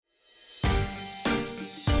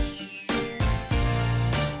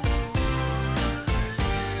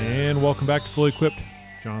And welcome back to Fully Equipped.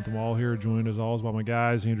 Jonathan Wall here, joined as always by my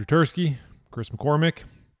guys, Andrew Tursky, Chris McCormick.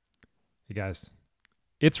 Hey guys,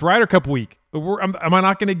 it's Ryder Cup week. Am I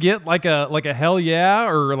not going to get like a hell yeah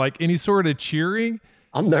or like any sort of cheering?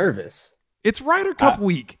 I'm nervous. It's Ryder Cup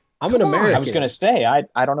week. I'm an American. I was going to say, I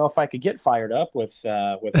don't know if I could get fired up with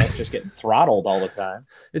us just getting throttled all the time.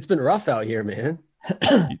 It's been rough out here, man.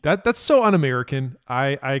 That's so un-American.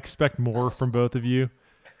 I expect more from both of you.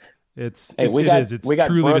 It's truly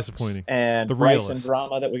Brooks disappointing. And the Bryson realists.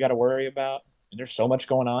 drama that we got to worry about. And there's so much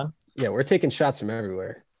going on. Yeah, we're taking shots from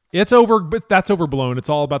everywhere. It's over, but that's overblown. It's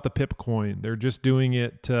all about the pip coin. They're just doing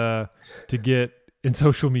it to get in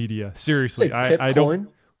social media. Seriously, I don't. Coin?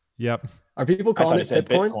 Yep. Are people calling it pip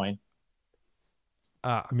coin?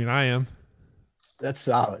 I mean, I am. That's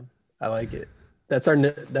solid. I like it. That's our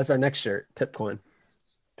next shirt. Pip coin.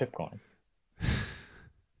 Pip coin.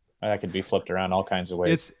 That could be flipped around all kinds of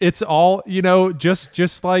ways. It's all,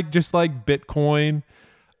 just like Bitcoin.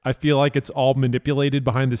 I feel like it's all manipulated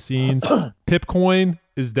behind the scenes. Pipcoin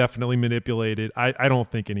is definitely manipulated. I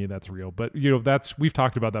don't think any of that's real, but we've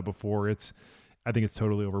talked about that before. I think it's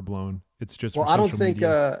totally overblown. It's just I don't think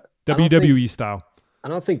WWE style. I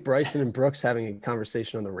don't think Bryson and Brooks having a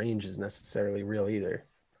conversation on the range is necessarily real either.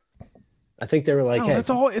 I think they were like, "Hey, it's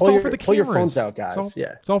all for the cameras. Pull your phones out, guys."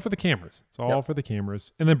 It's all for the cameras. It's all for the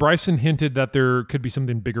cameras. And then Bryson hinted that there could be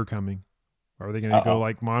something bigger coming. Are they going to go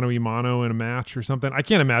like mano-a-mano in a match or something? I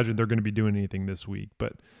can't imagine they're going to be doing anything this week,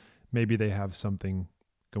 but maybe they have something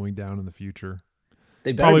going down in the future.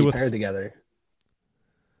 They better be paired together.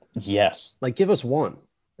 Yes. Like, give us one.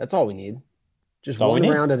 That's all we need. Just one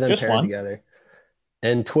round of them paired together.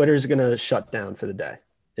 And Twitter's going to shut down for the day.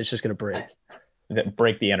 It's just going to break.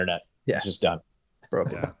 Break the internet. Yeah. It's just done.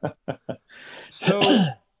 Broken. Yeah. So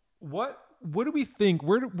what do we think?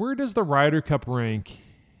 Where does the Ryder Cup rank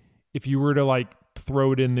if you were to like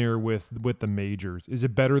throw it in there with the majors? Is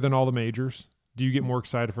it better than all the majors? Do you get more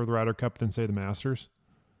excited for the Ryder Cup than say the Masters?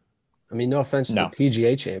 I mean, no offense to the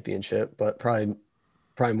PGA Championship, but probably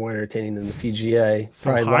more entertaining than the PGA. So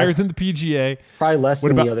probably higher than the PGA. Probably less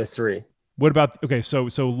than the other three. What about so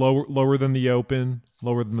lower than the Open,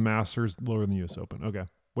 lower than the Masters, lower than the US Open? Okay.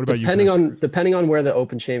 What about depending on where the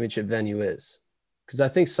Open Championship venue is, because I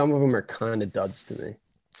think some of them are kind of duds to me,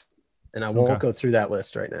 and I won't go through that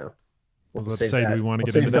list right now. Do we want to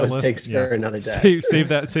get into those takes for another day? Save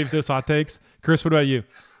those hot takes. Chris, what about you?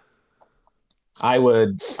 I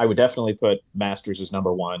would definitely put Masters as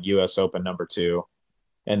number 1, US Open number 2,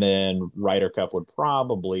 and then Ryder Cup would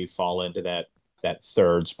probably fall into that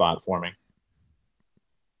third spot for me.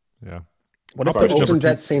 Yeah. What if the Open's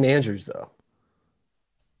at St. Andrews though?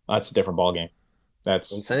 That's a different ballgame. That's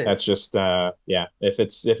just If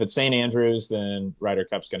it's St. Andrews, then Ryder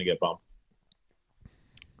Cup's going to get bumped.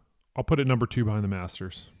 I'll put it number 2 behind the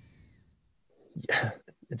Masters. Yeah,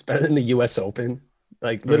 it's better than the U.S. Open.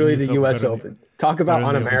 Like literally the U.S. Open. Talk about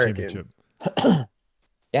un-American.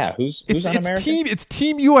 Yeah, who's un-American? It's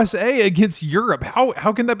Team USA against Europe.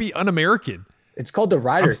 How can that be un-American? It's called the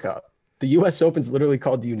Ryder Cup. The U.S. Open's literally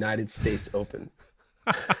called the United States Open.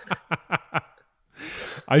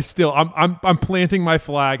 I'm planting my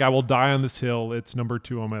flag. I will die on this hill. It's number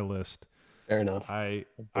 2 on my list. Fair enough. I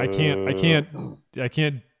can't put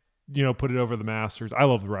it over the Masters. I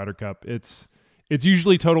love the Ryder Cup. It's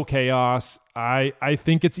usually total chaos. I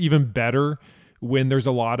think it's even better when there's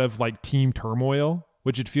a lot of like team turmoil,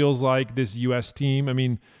 which it feels like this US team. I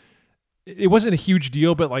mean, it wasn't a huge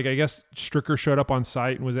deal, but like I guess Stricker showed up on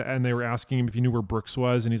site and they were asking him if he knew where Brooks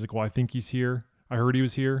was, and he's like, "Well, I think he's here. I heard he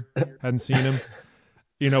was here. Hadn't seen him."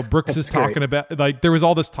 Brooks is talking about, like, there was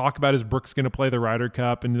all this talk about, is Brooks going to play the Ryder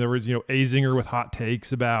Cup? And there was, Azinger with hot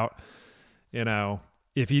takes about,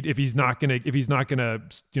 if he's not going to,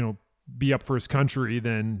 be up for his country,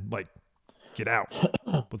 then like, get out.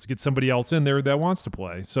 Let's get somebody else in there that wants to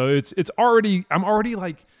play. So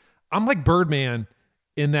I'm like Birdman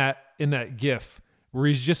in that GIF where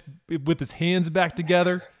he's just with his hands back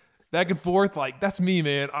together, back and forth. Like, that's me,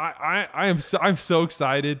 man. I'm so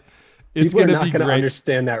excited. It's People are not going to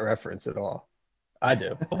understand that reference at all. I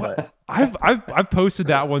do. But. I've posted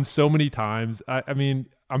that one so many times. I mean,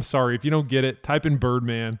 I'm sorry if you don't get it. Type in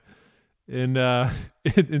Birdman in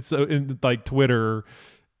like Twitter,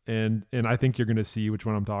 and I think you're going to see which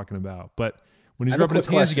one I'm talking about. But when he's rubbing his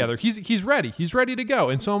hands together, he's ready. He's ready to go,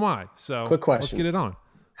 and so am I. So quick question. Let's get it on.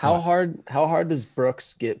 How hard does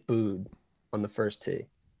Brooks get booed on the first tee?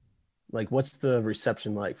 Like, what's the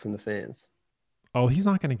reception like from the fans? Oh, he's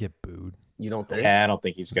not going to get booed. You don't think? Yeah, I don't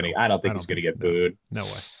think he's going to. I don't think he's going to get booed. No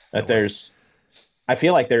way. I I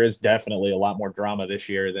feel like there is definitely a lot more drama this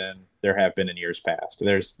year than there have been in years past.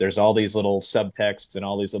 There's all these little subtexts and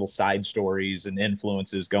all these little side stories and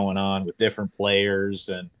influences going on with different players,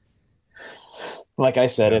 and like I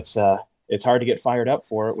said, it's hard to get fired up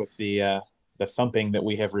for it with the thumping that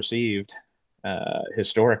we have received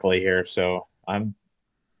historically here. So I'm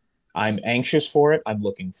anxious for it. I'm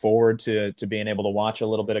looking forward to being able to watch a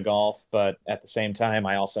little bit of golf, but at the same time,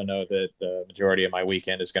 I also know that the majority of my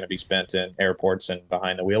weekend is going to be spent in airports and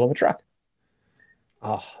behind the wheel of a truck.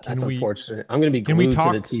 Oh, that's unfortunate. I'm going to be glued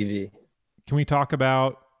to the TV. Can we talk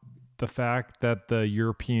about the fact that the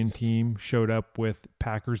European team showed up with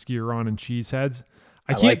Packers gear on and cheese heads?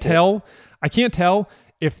 I can't tell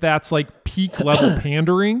if that's like peak level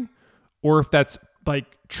pandering or if that's like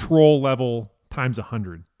troll level times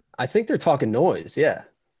 100. I think they're talking noise. Yeah.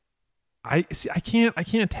 I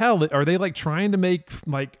can't tell. Are they like trying to make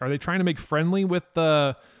friendly with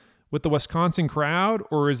the Wisconsin crowd,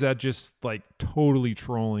 or is that just like totally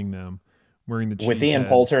trolling them wearing the cheese with Ian heads?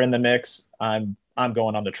 Poulter in the mix? I'm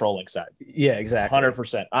going on the trolling side. Yeah, exactly.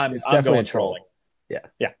 100%. I'm going trolling. Yeah.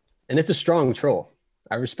 Yeah. And it's a strong troll.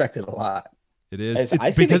 I respect it a lot. It is.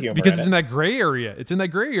 It's because it's in that gray area. It's in that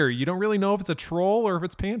gray area. You don't really know if it's a troll or if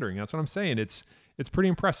it's pandering. That's what I'm saying. It's pretty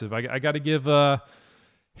impressive. I got to give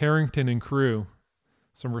Harrington and crew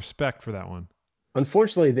some respect for that one.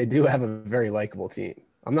 Unfortunately, they do have a very likable team.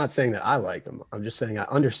 I'm not saying that I like them. I'm just saying I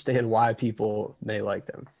understand why people may like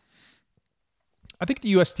them. I think the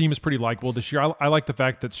U.S. team is pretty likable this year. I like the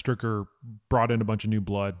fact that Stricker brought in a bunch of new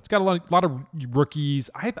blood. It's got a lot of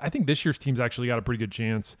rookies. I think this year's team's actually got a pretty good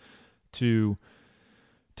chance to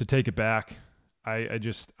take it back. I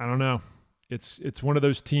don't know. It's one of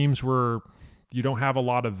those teams where you don't have a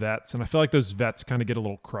lot of vets, and I feel like those vets kind of get a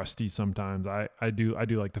little crusty sometimes. I do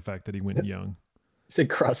like the fact that he went young. Is it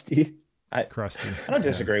crusty? Crusty. I don't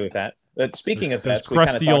disagree with that. But speaking of vets, we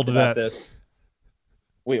kind of talked about this.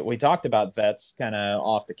 We talked about vets kind of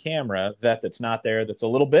off the camera. Vet that's not there, that's a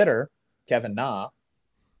little bitter. Kevin Na.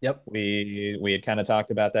 Yep. We had kind of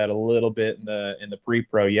talked about that a little bit in the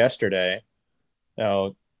pre-pro yesterday.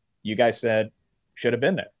 So you guys said should have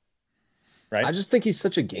been there, right? I just think he's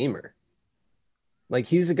such a gamer. Like,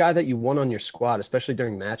 he's a guy that you want on your squad, especially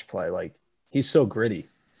during match play. Like, he's so gritty,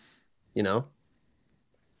 you know?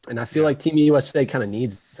 And I feel like Team USA kind of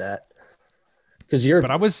needs that. Because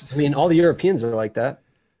all the Europeans are like that.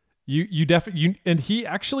 You definitely, and he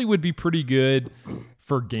actually would be pretty good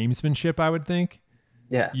for gamesmanship, I would think.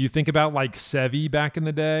 Yeah. You think about like Sevi back in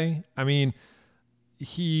the day. I mean,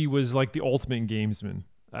 he was like the ultimate gamesman.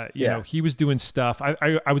 You know, he was doing stuff.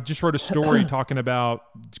 I just wrote a story talking about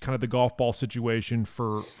kind of the golf ball situation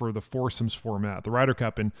for the foursomes format, the Ryder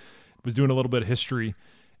Cup, and was doing a little bit of history.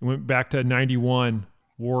 And went back to 91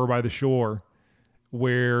 War by the Shore,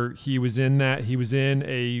 where he was in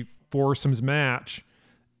a foursomes match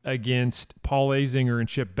against Paul Azinger and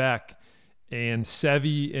Chip Beck, and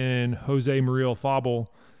Sevi and Jose Maria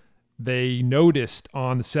Fabel. They noticed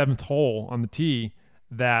on the 7th hole on the tee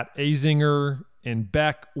that Azinger and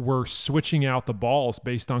Beck were switching out the balls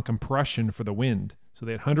based on compression for the wind. So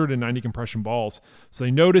they had 190 compression balls. So they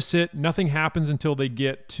notice it. Nothing happens until they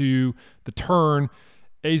get to the turn.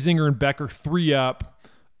 Azinger and Beck are 3 up.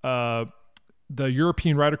 The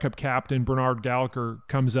European Ryder Cup captain, Bernard Gallagher,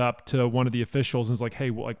 comes up to one of the officials and is like, hey,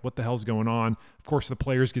 what the hell's going on? Of course, the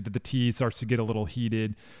players get to the tee. It starts to get a little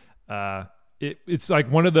heated. It's like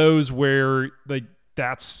one of those where like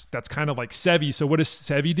that's kind of like Sevi. So what does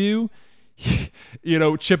Sevi do?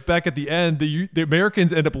 Chip Beck at the end, the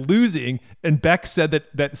Americans end up losing, and Beck said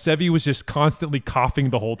that Sevi was just constantly coughing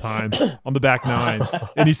the whole time on the back nine,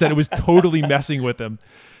 and he said it was totally messing with him.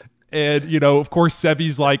 And of course,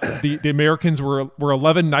 Sevi's like the Americans were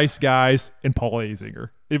 11 nice guys and Paul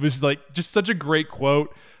Azinger. It was like just such a great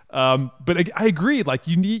quote. But I agree, like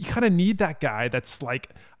you kind of need that guy that's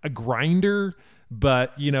like a grinder,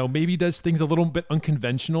 but maybe does things a little bit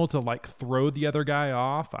unconventional to like throw the other guy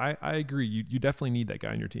off. I agree. You definitely need that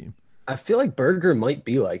guy on your team. I feel like Berger might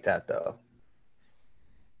be like that though.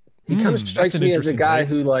 He kind of strikes me as a guy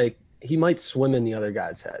who like he might swim in the other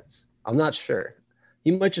guys' heads. I'm not sure. He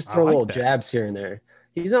might just throw little jabs here and there.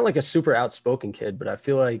 He's not like a super outspoken kid, but I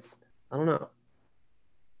feel like I don't know.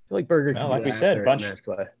 I feel like Berger. Well, like we said,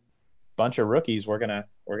 bunch of rookies. We're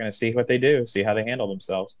gonna see what they do, see how they handle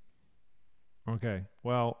themselves. Okay.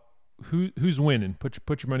 Well, who's winning?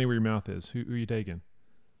 Put your money where your mouth is. Who are you taking?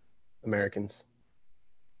 Americans.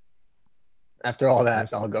 After all that,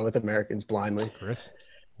 Chris? I'll go with Americans blindly. Chris,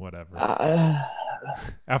 whatever.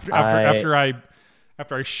 After I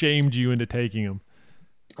shamed you into taking them.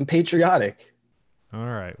 I'm patriotic. All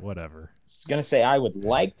right, whatever. I was gonna say I would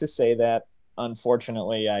like to say that,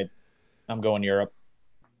 unfortunately, I'm going Europe.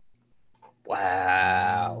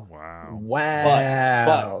 Wow.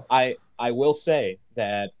 But I will say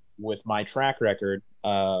that with my track record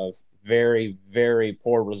of very, very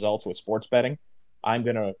poor results with sports betting, I'm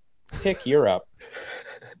going to pick Europe.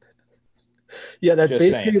 Yeah, that's just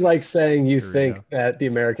basically saying. Like saying you think that the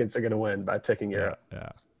Americans are going to win by picking Europe. Yeah.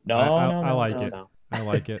 No, I like it. I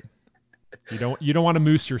like it. You don't want to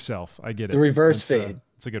moose yourself. I get it. The reverse fade.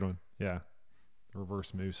 It's a good one. Yeah.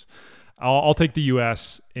 Reverse moose. I'll take the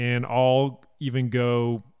U.S. and I'll even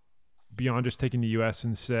go beyond just taking the U.S.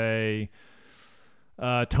 and say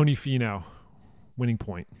Tony Finau winning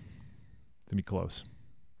point. It's going to be close.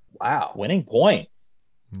 Wow. Winning point.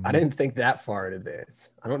 Mm-hmm. I didn't think that far in advance.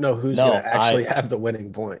 I don't know who's going to actually have the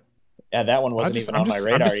winning point. Yeah, that one wasn't even on my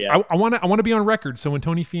radar yet. I want to be on record, so when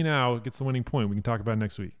Tony Finau gets the winning point, we can talk about it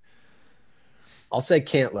next week. I'll say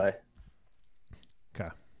Cantlay. Okay.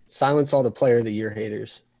 Silence all the player of the year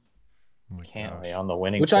haters. Oh Cantlay on the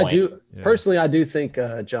winning point. Which I do personally. I do think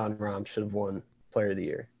John Rahm should have won player of the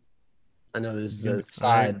year. I know this is a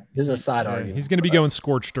side argument. He's going to be going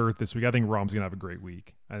scorched earth this week. I think Rahm's going to have a great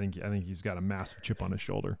week. I think he's got a massive chip on his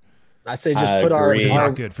shoulder. I say just put our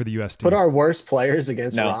not good for the US team. Put our worst players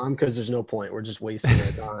against Rahm because there's no point. We're just wasting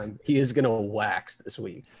our time. He is going to wax this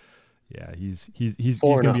week. Yeah, he's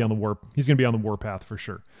going to be on the warp. He's going to be on the warpath for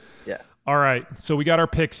sure. Yeah. All right, so we got our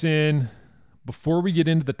picks in. Before we get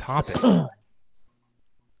into the topic,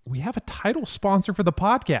 we have a title sponsor for the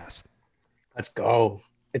podcast. Let's go.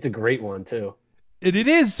 It's a great one too. It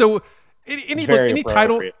is. So any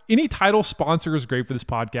title sponsor is great for this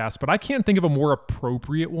podcast, but I can't think of a more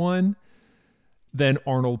appropriate one than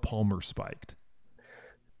Arnold Palmer Spiked.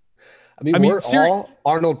 I mean we're all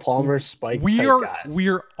Arnold Palmer Spiked. We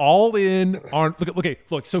are all in on.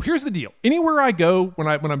 Look. So here's the deal. Anywhere I go when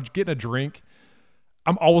I'm getting a drink,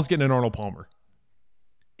 I'm always getting an Arnold Palmer.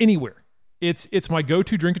 Anywhere, it's my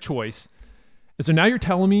go-to drink of choice. And so now you're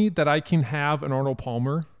telling me that I can have an Arnold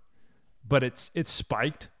Palmer, but it's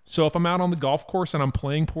spiked. So if I'm out on the golf course and I'm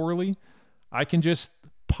playing poorly, I can just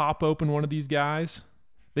pop open one of these guys.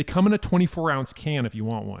 They come in a 24-ounce can if you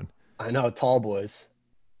want one. I know, tall boys.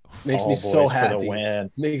 Makes me so happy.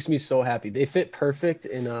 Makes me so happy. They fit perfect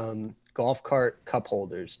in golf cart cup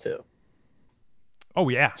holders too. Oh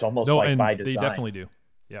yeah, it's almost like by design. They definitely do.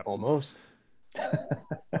 Yeah, almost.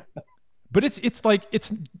 But it's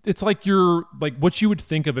like you're like what you would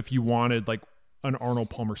think of if you wanted like an Arnold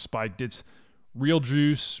Palmer Spiked. It's real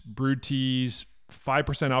juice, brewed teas,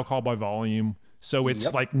 5% alcohol by volume. So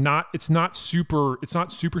it's not super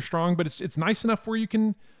strong, but it's nice enough where you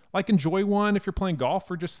can like enjoy one if you're playing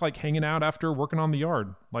golf or just like hanging out after working on the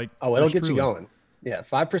yard. Like it'll get you going. Yeah,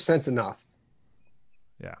 5%'s enough.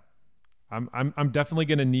 Yeah, I'm definitely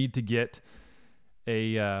gonna need to get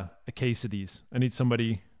a case of these. I need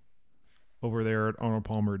somebody over there at Arnold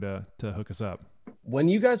Palmer to hook us up. When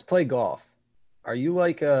you guys play golf, are you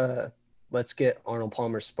like let's get Arnold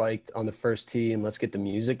Palmer Spiked on the first tee and let's get the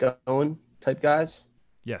music going type guys?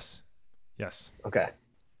 Yes. Okay.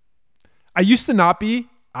 I used to not be.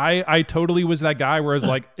 I totally was that guy where I was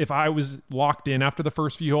like, if I was locked in after the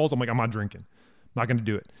first few holes, I'm like, I'm not drinking. I'm not going to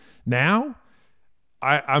do it. Now,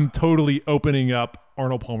 I'm totally opening up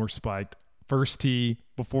Arnold Palmer Spiked. First tee,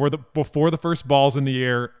 before the first ball's in the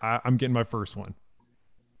air, I'm getting my first one.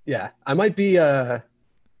 Yeah, I might be at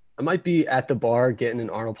the bar getting an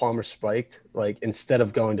Arnold Palmer Spiked, like instead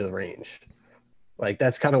of going to the range. Like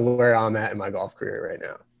that's kind of where I'm at in my golf career right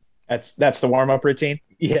now. That's the warm-up routine?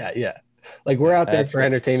 Yeah. Like we're out there for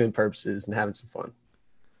entertainment purposes and having some fun.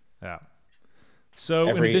 Yeah. So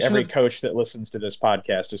every coach that listens to this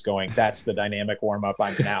podcast is going, that's the dynamic warm-up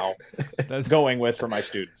I'm now going with for my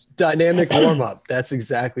students. Dynamic warm-up. That's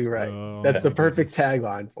exactly right. That's the perfect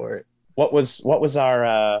tagline for it. What was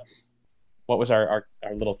our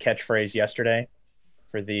little catchphrase yesterday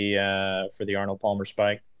for the Arnold Palmer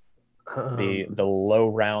Spike? The low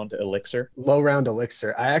round elixir. Low round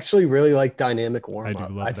elixir. I actually really like dynamic warm up. I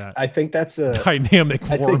do love that. I think that's a dynamic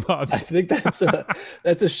warm up. I think that's a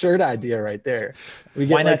shirt idea right there. We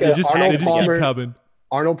get like an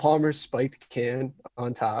Arnold Palmer spiked can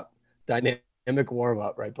on top, dynamic warm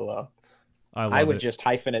up right below. I would just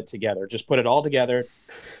hyphen it together. Just put it all together.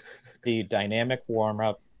 The dynamic warm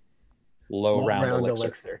up, low round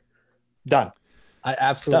elixir. Done. I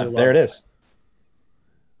absolutely love there it is.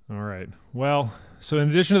 All right. Well, so in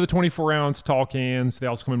addition to the 24-ounce tall cans, they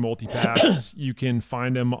also come in multi-packs. You can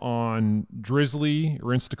find them on Drizzly or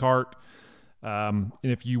Instacart. And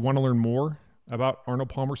if you want to learn more about Arnold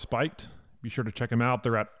Palmer Spiked, be sure to check them out.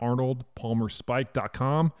 They're at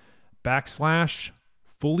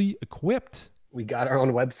arnoldpalmerspiked.com/fully equipped. We got our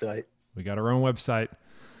own website. We got our own website.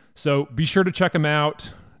 So be sure to check them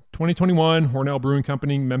out. 2021 Hornell Brewing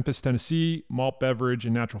Company, Memphis, Tennessee, malt beverage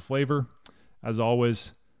and natural flavor. As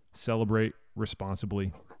always, celebrate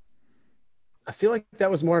responsibly. I feel like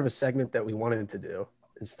that was more of a segment that we wanted to do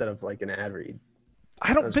instead of like an ad read.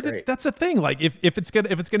 But that's the thing. Like if it's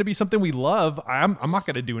gonna be something we love, I'm not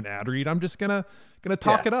gonna do an ad read. I'm just gonna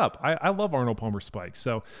talk it up. I love Arnold Palmer Spikes.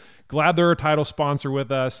 So glad they're a title sponsor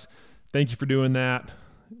with us. Thank you for doing that.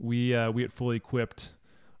 We at Fully Equipped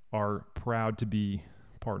are proud to be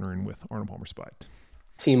partnering with Arnold Palmer Spiked.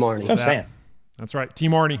 Team Arnie. That's what I'm saying. That's right.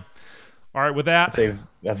 Team Arnie. All right. With that, it's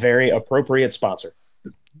a very appropriate sponsor.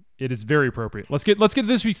 It is very appropriate. Let's get to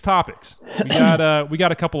this week's topics. We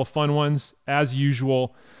got a couple of fun ones as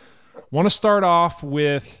usual. Want to start off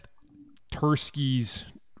with Tursky's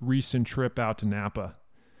recent trip out to Napa.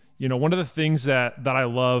 You know, one of the things that I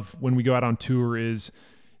love when we go out on tour is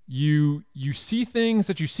you see things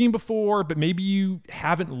that you've seen before, but maybe you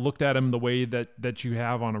haven't looked at them the way that you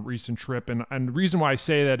have on a recent trip. And the reason why I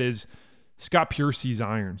say that is Scott Piercy's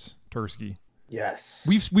irons, Tursky. Yes.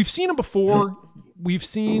 We've seen them before. We've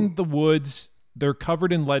seen the woods. They're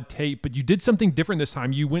covered in lead tape, but you did something different this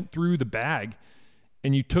time. You went through the bag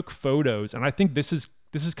and you took photos. And I think this is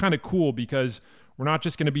kind of cool because we're not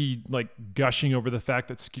just going to be like gushing over the fact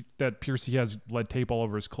that Piercy has lead tape all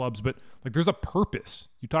over his clubs, but like there's a purpose.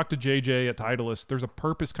 You talk to JJ at Titleist, there's a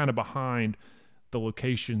purpose kind of behind the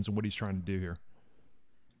locations and what he's trying to do here.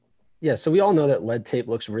 Yeah, so we all know that lead tape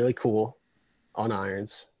looks really cool on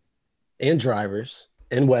irons and drivers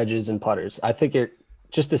and wedges and putters. I think it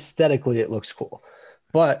just aesthetically it looks cool.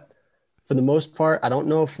 But for the most part, I don't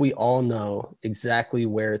know if we all know exactly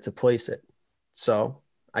where to place it. So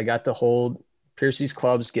I got to hold Piercy's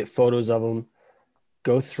clubs, get photos of them,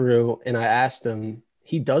 go through, and I asked him,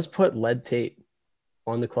 he does put lead tape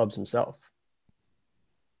on the clubs himself.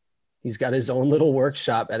 He's got his own little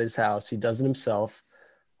workshop at his house. He does it himself.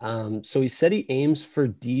 So he said he aims for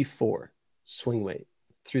D4 swing weight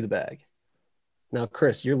through the bag. Now,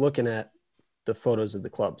 Chris, you're looking at the photos of the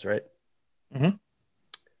clubs, right? Mm-hmm.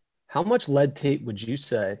 How much lead tape would you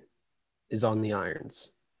say is on the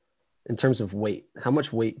irons in terms of weight? How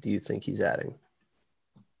much weight do you think he's adding?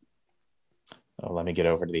 Oh, let me get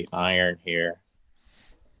over to the iron here.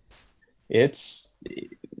 That's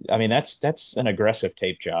an aggressive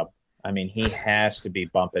tape job. I mean, he has to be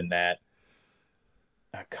bumping that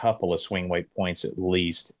a couple of swing weight points at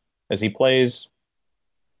least as he plays.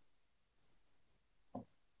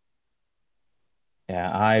 Yeah,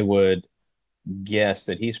 I would guess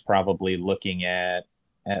that he's probably looking at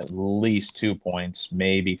least 2 points,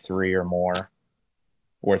 maybe 3 or more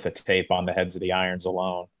worth of tape on the heads of the irons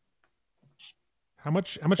alone. How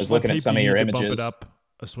much looking at some of your images, bump it up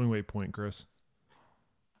a swing weight point, Chris?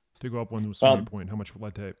 To go up one swing weight point, how much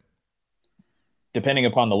lead tape? Depending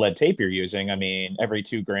upon the lead tape you're using, I mean, every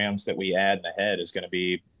 2 grams that we add in the head is going to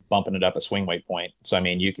be bumping it up a swing weight point. So, I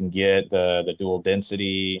mean, you can get the dual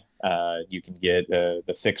density, you can get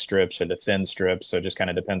the thick strips or the thin strips. So it just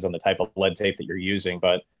kind of depends on the type of lead tape that you're using.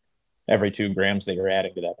 But every 2 grams that you're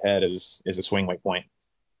adding to that head is a swing weight point.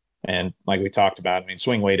 And like we talked about, I mean,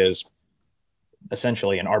 swing weight is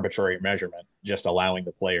essentially an arbitrary measurement, just allowing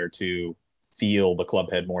the player to feel the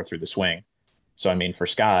club head more through the swing. So, I mean, for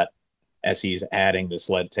Scott, as he's adding this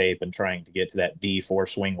lead tape and trying to get to that D4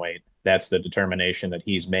 swing weight, that's the determination that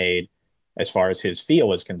he's made as far as his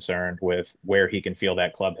feel is concerned with where he can feel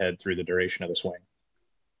that club head through the duration of the swing.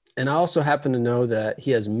 And I also happen to know that he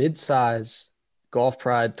has mid-size Golf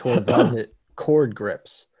Pride Tour Velvet cord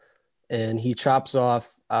grips, and he chops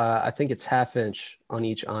off, I think it's 1/2 inch on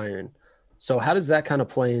each iron. So how does that kind of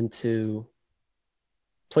play into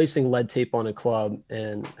placing lead tape on a club,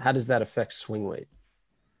 and how does that affect swing weight?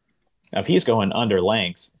 Now, if he's going under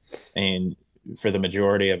length, and for the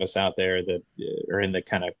majority of us out there that are in the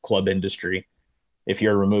kind of club industry, if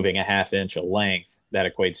you're removing a 1/2 inch of length,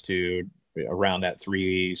 that equates to around that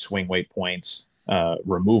 3 swing weight points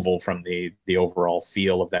removal from the overall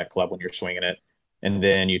feel of that club when you're swinging it. And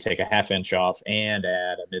then you take a 1/2 inch off and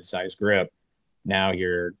add a mid-size grip. Now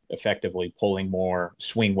you're effectively pulling more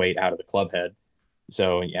swing weight out of the club head.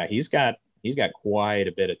 So yeah, he's got quite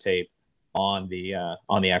a bit of tape on the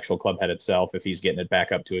actual club head itself if he's getting it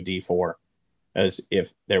back up to a D4. As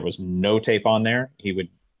if there was no tape on there, he would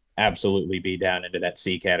absolutely be down into that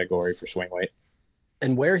C category for swing weight.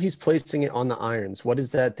 And where he's placing it on the irons, what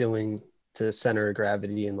is that doing to center of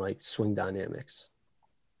gravity and like swing dynamics?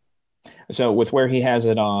 So with where he has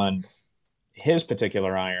it on his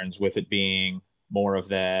particular irons, with it being more of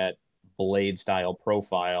that blade style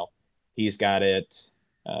profile, he's got it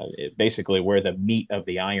basically where the meat of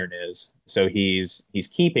the iron is. So he's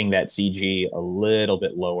keeping that CG a little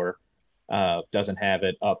bit lower, doesn't have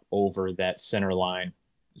it up over that center line.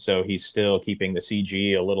 So he's still keeping the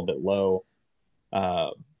CG a little bit low.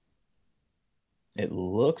 Uh, it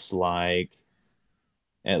looks like,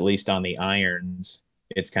 at least on the irons,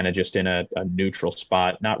 it's kind of just in a neutral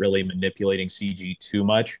spot, not really manipulating CG too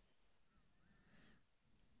much.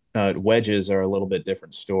 Wedges are a little bit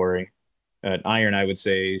different story. Iron, I would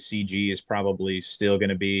say CG is probably still going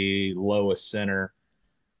to be lowest center,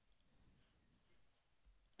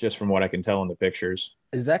 just from what I can tell in the pictures.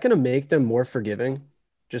 Is that going to make them more forgiving?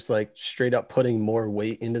 Just like straight up putting more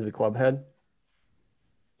weight into the club head?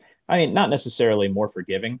 I mean, not necessarily more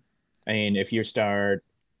forgiving. I mean, if you start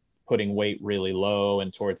putting weight really low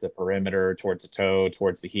and towards the perimeter, towards the toe,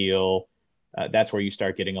 towards the heel, that's where you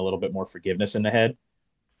start getting a little bit more forgiveness in the head.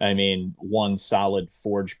 I mean, one solid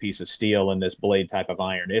forged piece of steel in this blade type of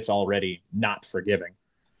iron, it's already not forgiving,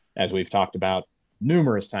 as we've talked about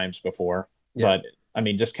numerous times before. Yeah. But I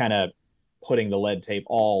mean, just kind of putting the lead tape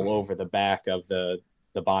all over the back of the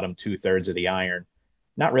bottom 2/3 of the iron,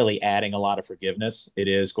 not really adding a lot of forgiveness. It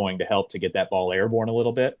is going to help to get that ball airborne a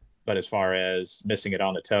little bit. But as far as missing it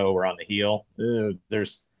on the toe or on the heel,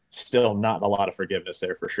 there's still not a lot of forgiveness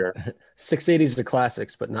there for sure. 680s are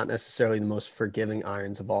classics, but not necessarily the most forgiving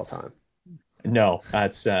irons of all time. No,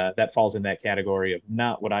 that's that falls in that category of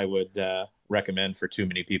not what I would recommend for too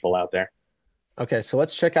many people out there. Okay, so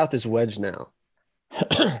let's check out this wedge now.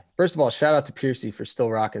 First of all, shout out to Piercy for still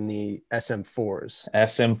rocking the SM4s.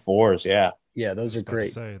 SM4s, yeah. Yeah, those are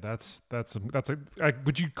great. Say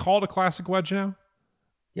would you call it a classic wedge now?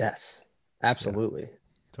 Yes, absolutely. Yeah,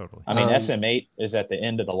 totally. I mean, SM8 is at the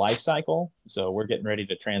end of the life cycle, so we're getting ready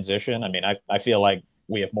to transition. I mean, I feel like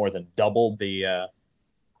we have more than doubled the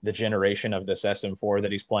generation of this SM4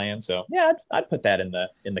 that he's playing. So yeah, I'd put that in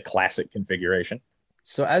the classic configuration.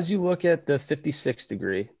 So as you look at the 56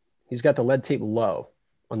 degree, he's got the lead tape low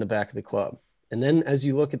on the back of the club. And then as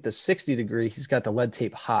you look at the 60 degree, he's got the lead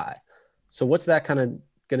tape high. So what's that kind of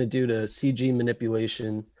going to do to CG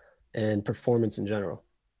manipulation and performance in general?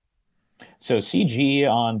 So CG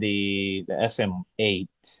on the SM8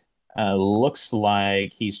 looks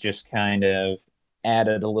like he's just kind of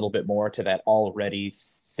added a little bit more to that already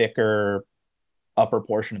thicker upper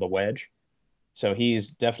portion of the wedge. So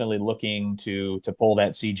he's definitely looking to pull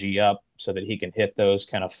that CG up so that he can hit those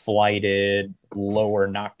kind of flighted lower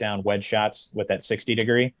knockdown wedge shots with that 60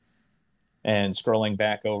 degree. And scrolling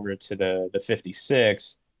back over to the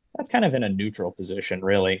 56, that's kind of in a neutral position,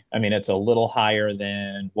 really. I mean, it's a little higher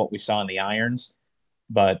than what we saw in the irons,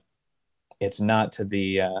 but it's not to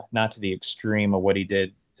the extreme of what he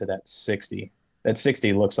did to that 60. That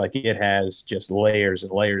 60 looks like it has just layers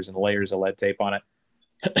and layers and layers of lead tape on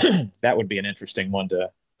it. That would be an interesting one to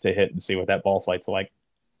hit and see what that ball flight's like.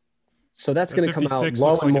 So that's going to come out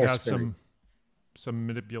low and more spinning. Some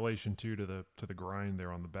manipulation too to the grind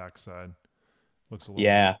there on the backside. Looks a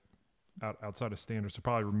little outside of standard. So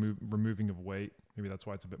probably removing of weight. Maybe that's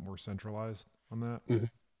why it's a bit more centralized on that. Mm-hmm.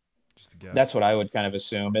 Just a guess. That's what I would kind of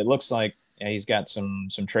assume. It looks like he's got some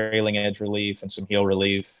trailing edge relief and some heel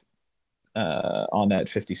relief on that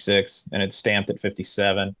 56, and it's stamped at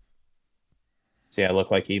 57. So yeah, it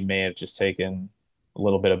looked like he may have just taken a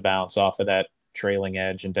little bit of bounce off of that trailing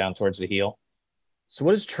edge and down towards the heel. So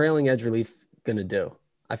what is trailing edge relief going to do?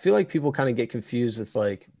 I feel like people kind of get confused with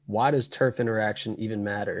like, why does turf interaction even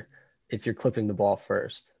matter if you're clipping the ball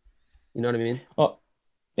first? You know what I mean? Well,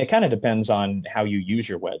 it kind of depends on how you use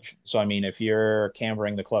your wedge. So, I mean, if you're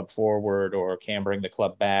cambering the club forward or cambering the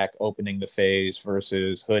club back, opening the phase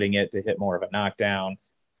versus hooding it to hit more of a knockdown,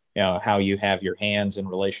 you know, how you have your hands in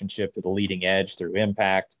relationship to the leading edge through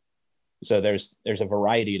impact. So there's a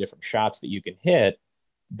variety of different shots that you can hit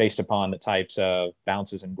based upon the types of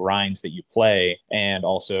bounces and grinds that you play, and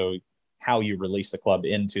also how you release the club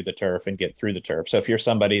into the turf and get through the turf. So if you're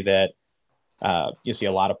somebody that you see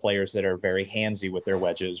a lot of players that are very handsy with their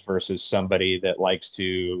wedges versus somebody that likes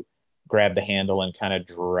to grab the handle and kind of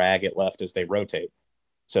drag it left as they rotate.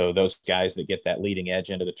 So those guys that get that leading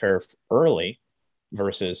edge into the turf early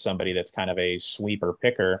versus somebody that's kind of a sweeper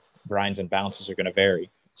picker, grinds and bounces are going to vary.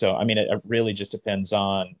 So, I mean, it really just depends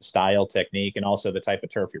on style, technique, and also the type of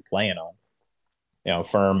turf you're playing on. You know,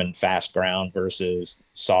 firm and fast ground versus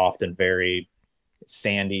soft and very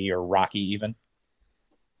sandy or rocky even.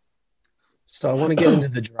 So I want to get into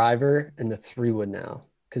the driver and the 3-wood now,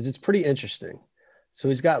 because it's pretty interesting. So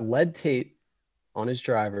he's got lead tape on his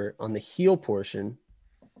driver on the heel portion,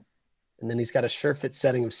 and then he's got a SureFit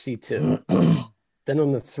setting of C2. Then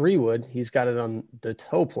on the 3-wood, he's got it on the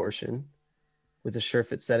toe portion with a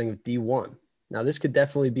SureFit setting of D1. Now, this could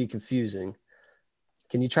definitely be confusing.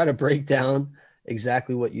 Can you try to break down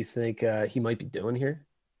exactly what you think he might be doing here?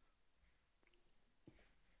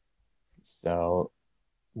 So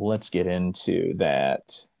let's get into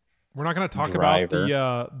that. We're not going to talk driver.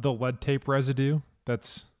 about the lead tape residue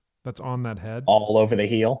that's on that head. All over the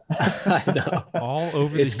heel. I know. All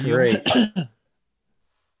over the heel. It's great.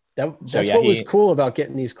 That's what was cool about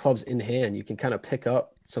getting these clubs in hand. You can kind of pick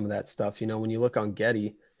up some of that stuff. You know, when you look on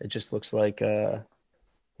Getty, it just looks like,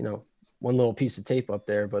 one little piece of tape up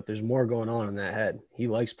there, but there's more going on in that head. He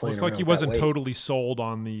likes playing. Looks like he wasn't totally sold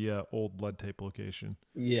on the old lead tape location.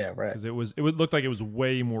 Yeah, right. Because it would look like it was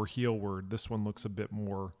way more heelward. This one looks a bit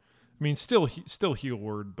more. I mean, still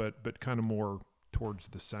heelward, but kind of more towards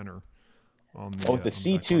the center. On the, with the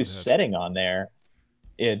C2 setting on there,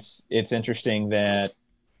 it's interesting that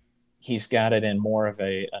he's got it in more of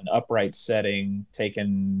an upright setting,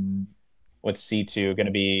 taken what's C2 going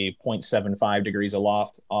to be 0.75 degrees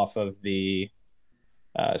aloft off of the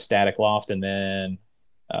static loft, and then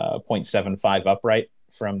 0.75 upright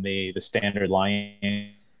from the standard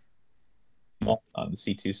lying on the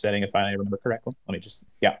C2 setting, if I remember correctly. Let me just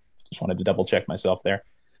wanted to double check myself there.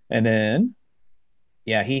 And then,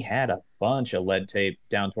 he had a bunch of lead tape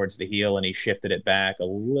down towards the heel, and he shifted it back a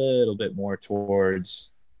little bit more towards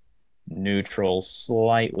neutral,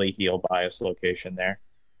 slightly heel bias location there.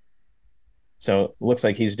 So it looks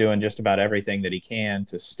like he's doing just about everything that he can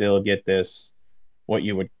to still get this, what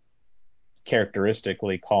you would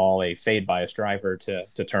characteristically call a fade bias driver,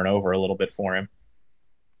 to turn over a little bit for him.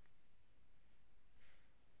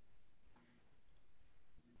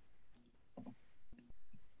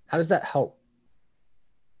 How does that help?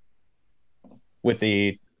 With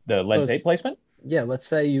the lead tape placement? Yeah, let's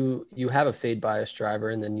say you have a fade bias driver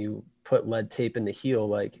and then you put lead tape in the heel.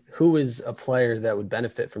 Like, who is a player that would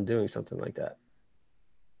benefit from doing something like that?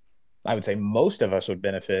 I would say most of us would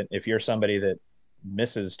benefit. If you're somebody that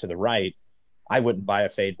misses to the right, I wouldn't buy a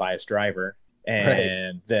fade bias driver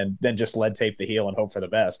and then just lead tape the heel and hope for the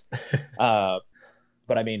best.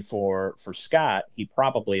 But I mean, for Scott, he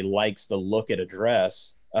probably likes the look at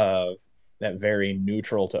address of that very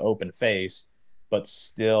neutral to open face, but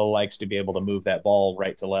still likes to be able to move that ball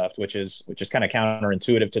right to left, which is kind of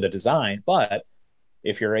counterintuitive to the design. But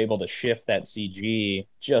if you're able to shift that CG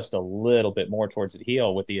just a little bit more towards the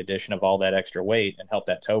heel with the addition of all that extra weight and help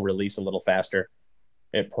that toe release a little faster,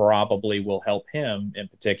 it probably will help him in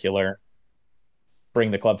particular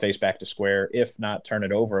bring the club face back to square, if not turn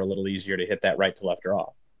it over a little easier to hit that right to left draw.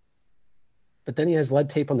 But then he has lead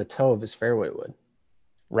tape on the toe of his fairway wood.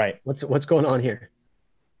 Right. What's going on here?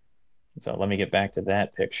 So let me get back to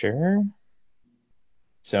that picture.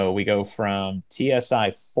 So we go from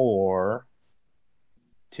TSI 4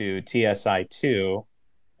 to TSI 2,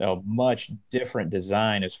 a much different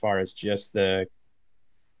design as far as just the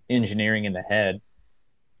engineering in the head.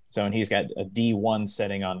 So, and he's got a D1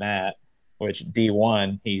 setting on that, which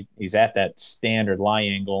D1, he's at that standard lie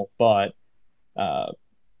angle, but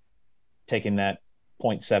taking that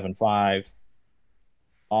 0.75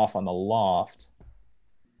 off on the loft.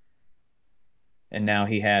 And now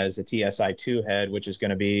he has a TSI2 head, which is going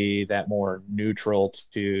to be that more neutral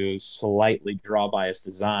to slightly draw bias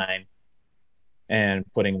design and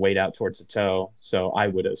putting weight out towards the toe. So I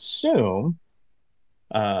would assume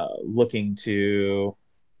looking to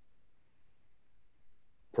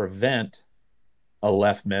prevent a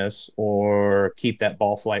left miss or keep that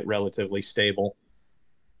ball flight relatively stable,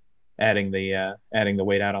 adding the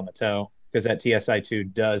weight out on the toe, because that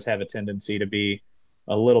TSI2 does have a tendency to be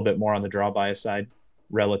a little bit more on the draw bias side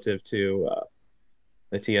relative to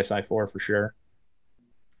the TSI4 for sure.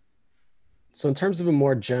 So in terms of a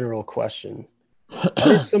more general question, what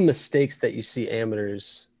are some mistakes that you see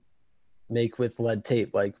amateurs make with lead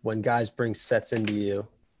tape? Like when guys bring sets into you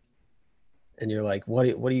and you're like, what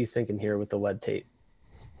are you thinking here with the lead tape?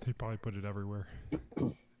 They probably put it everywhere.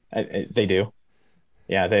 They do.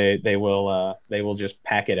 Yeah, they will just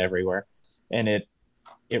pack it everywhere. And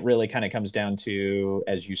it really kind of comes down to,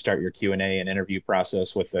 as you start your Q&A and interview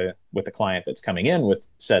process with the client that's coming in with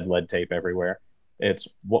said lead tape everywhere, it's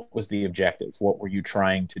what was the objective? What were you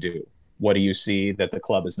trying to do? What do you see that the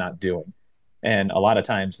club is not doing? And a lot of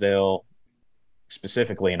times they'll,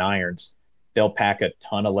 specifically in irons, they'll pack a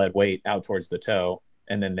ton of lead weight out towards the toe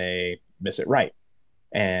and then they miss it right.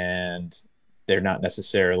 And they're not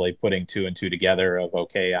necessarily putting two and two together of,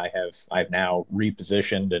 okay, I've now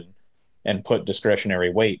repositioned and put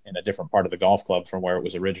discretionary weight in a different part of the golf club from where it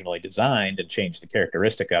was originally designed and changed the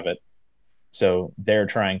characteristic of it. So they're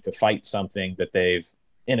trying to fight something that they've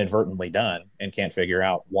inadvertently done and can't figure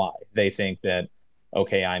out why. They think that,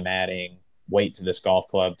 okay, I'm adding weight to this golf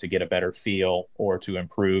club to get a better feel or to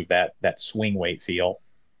improve that swing weight feel.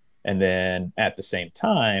 And then at the same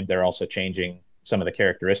time, they're also changing some of the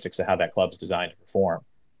characteristics of how that club's designed to perform.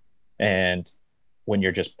 And when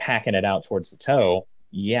you're just packing it out towards the toe,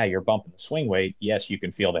 yeah, you're bumping the swing weight. Yes, you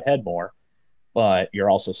can feel the head more, but you're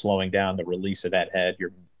also slowing down the release of that head.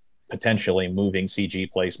 You're potentially moving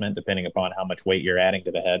CG placement depending upon how much weight you're adding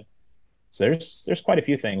to the head. So there's quite a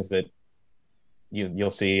few things that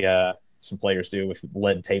you'll see some players do with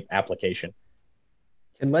lead tape application.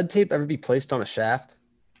 Can lead tape ever be placed on a shaft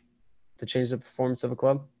to change the performance of a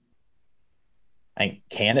club?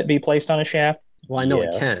 Can it be placed on a shaft? Well, I know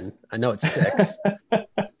it can. I know it sticks.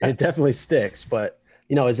 It definitely sticks, but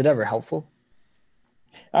is it ever helpful?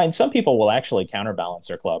 And some people will actually counterbalance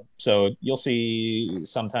their club. So you'll see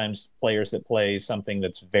sometimes players that play something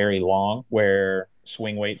that's very long, where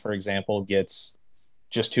swing weight, for example, gets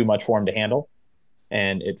just too much for them to handle,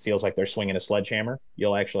 and it feels like they're swinging a sledgehammer.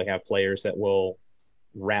 You'll actually have players that will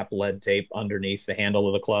wrap lead tape underneath the handle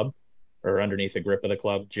of the club or underneath the grip of the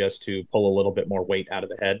club just to pull a little bit more weight out of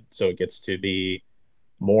the head, so it gets to be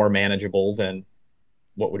more manageable than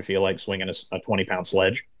what would feel like swinging a 20-pound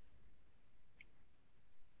sledge.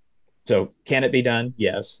 So can it be done?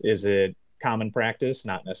 Yes. Is it common practice?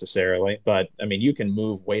 Not necessarily, but I mean, you can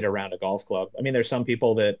move weight around a golf club. I mean, there's some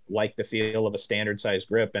people that like the feel of a standard size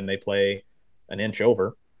grip and they play an inch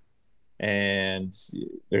over, and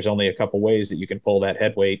there's only a couple ways that you can pull that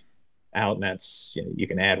head weight out. And that's, you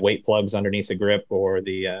can add weight plugs underneath the grip, or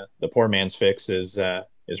the poor man's fix is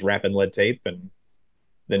wrapping lead tape and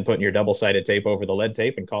then putting your double-sided tape over the lead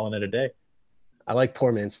tape and calling it a day. I like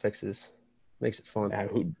poor man's fixes. Makes it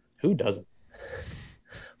fun. Who doesn't?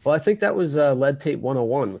 Well, I think that was Lead Tape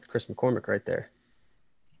 101 with Chris McCormick right there.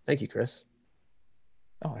 Thank you, Chris.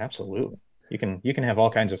 Oh, absolutely. You can have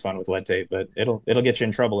all kinds of fun with lead tape, but it'll get you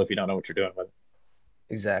in trouble if you don't know what you're doing with it.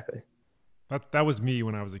 Exactly. That was me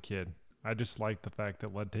when I was a kid. I just liked the fact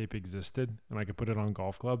that lead tape existed and I could put it on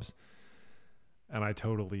golf clubs, and I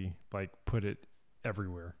totally put it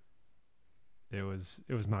everywhere. It was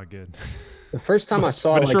not good. The first time I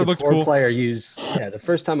saw a tour player use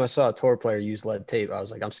lead tape, I was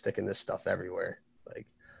like, I'm sticking this stuff everywhere. Like,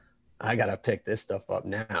 I gotta pick this stuff up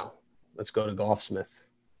now. Let's go to Golfsmith.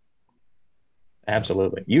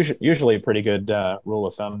 Absolutely. Usually a pretty good rule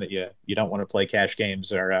of thumb that you don't want to play cash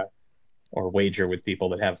games or wager with people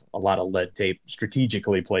that have a lot of lead tape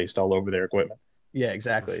strategically placed all over their equipment. Yeah,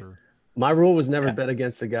 exactly. Sure. My rule was never bet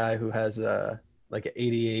against a guy who has like an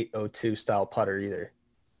 8802 style putter either.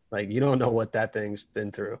 Like, you don't know what that thing's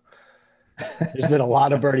been through. There's been a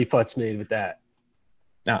lot of birdie putts made with that.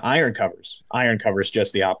 Now, iron covers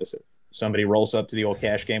just the opposite. Somebody rolls up to the old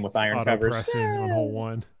cash game with iron covers. Pressing on hole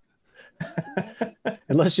one.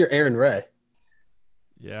 Unless you're Aaron Ray.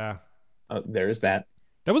 Yeah. There's that.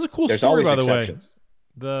 That was a cool story, by the way.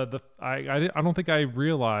 I don't think I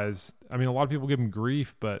realized. I mean, a lot of people give him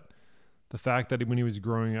grief, but the fact that when he was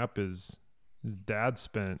growing up, his dad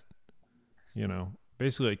spent,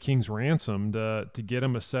 basically a king's ransom to get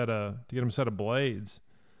him a set of blades,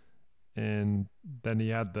 and then he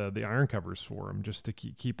had the iron covers for him just to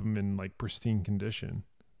keep him in pristine condition.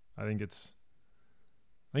 I think it's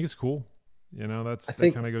cool.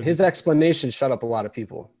 That kind of goes. His explanation shut up a lot of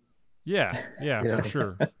people. Yeah, for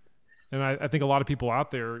sure. And I think a lot of people out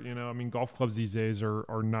there, golf clubs these days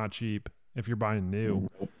are not cheap if you're buying new.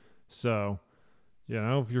 So,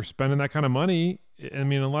 if you're spending that kind of money, I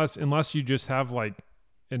mean, unless you just have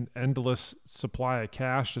an endless supply of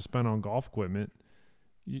cash to spend on golf equipment,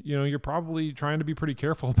 you're probably trying to be pretty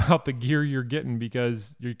careful about the gear you're getting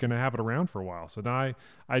because you're going to have it around for a while. So now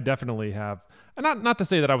I definitely have, and not to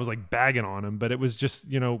say that I was bagging on him, but it was just,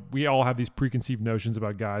 we all have these preconceived notions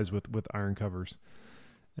about guys with iron covers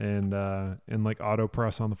and auto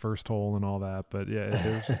press on the first hole and all that. But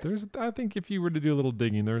yeah, there's I think if you were to do a little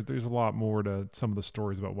digging, there's a lot more to some of the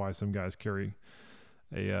stories about why some guys carry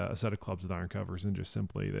a set of clubs with iron covers than just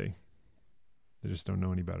simply they just don't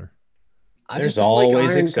know any better. There's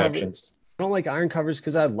always exceptions. I don't like iron covers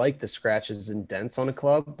because I like the scratches and dents on a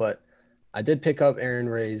club, but I did pick up Aaron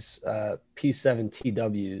Ray's P7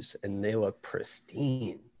 TWs, and they look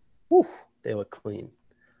pristine. Woo, they look clean.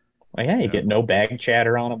 Well, yeah, you get no bag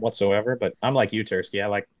chatter on them whatsoever. But I'm like you, Tursky. I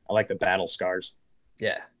like the battle scars.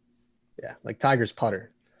 Yeah, like Tiger's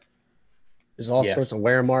putter. There's all sorts of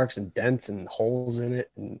wear marks and dents and holes in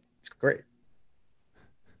it, and it's great.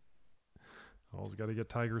 Always got to get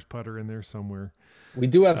Tiger's putter in there somewhere. We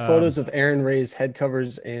do have photos of Aaron Ray's head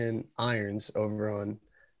covers and irons over on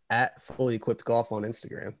 @FullyEquippedGolf on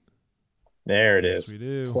Instagram. There it Yes, is. we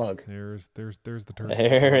do. Plug. There's the Turski.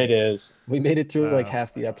 There it is. We made it through like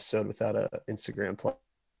half the episode without a Instagram plug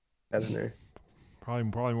in there.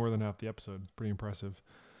 Probably more than half the episode. Pretty impressive.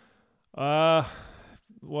 Whoa,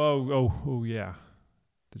 oh yeah.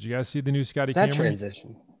 Did you guys see the new Scotty Cameron? That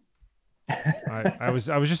transition. I was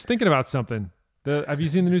just thinking about something. Have you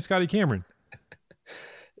seen the new Scotty Cameron?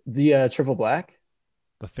 The triple black?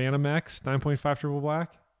 The Phantom X 9.5 triple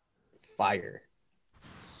black? Fire.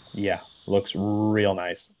 Yeah, looks real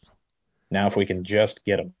nice. Now if we can just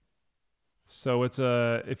get them. So it's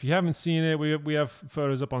if you haven't seen it, we have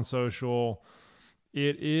photos up on social.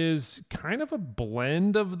 It is kind of a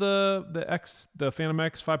blend of the Phantom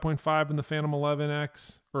X 5.5 and the Phantom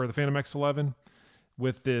 11X or the Phantom X11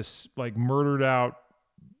 with this like murdered out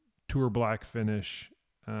tour black finish.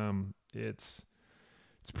 It's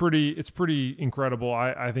pretty incredible.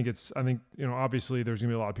 I think obviously there's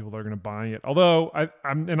gonna be a lot of people that are gonna buy it. Although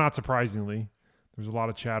and not surprisingly, there's a lot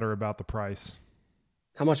of chatter about the price.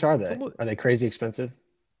 How much are they? Are they crazy expensive?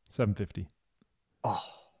 $750.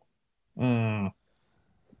 Oh.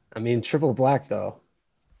 I mean, triple black though.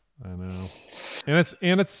 I know. And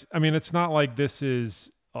it's not like this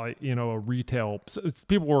is like, a retail.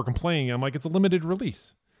 People were complaining. I'm like, it's a limited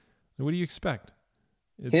release. What do you expect?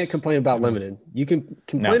 Can't complain about limited. You can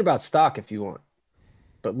complain about stock if you want,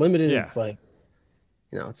 but limited, it's like,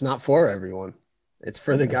 it's not for everyone. It's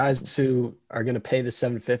for the guys who are going to pay the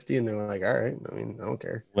 $750 and they're like, all right, I mean, I don't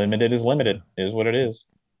care. Limited is limited, is what it is.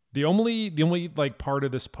 The only like part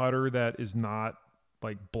of this putter that is not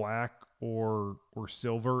like black or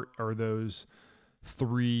silver are those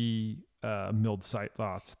 3 milled sight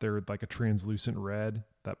dots. They're like a translucent red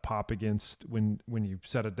that pop against when you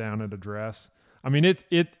set it down at a dress. I mean,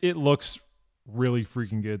 it looks really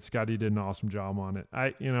freaking good. Scotty did an awesome job on it.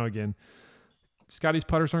 Again, Scotty's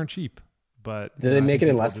putters aren't cheap. But did they make it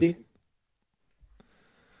in lefty?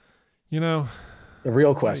 The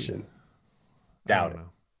real question. Doubt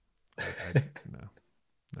it.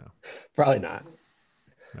 No. Probably not.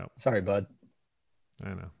 No. Sorry, bud.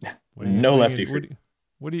 I know. No lefty.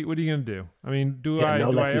 What are you gonna do? I mean, do I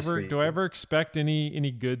ever expect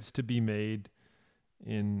any goods to be made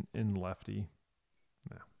in lefty?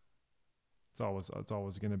 No. It's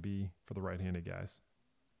always gonna be for the right-handed guys.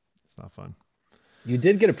 It's not fun. You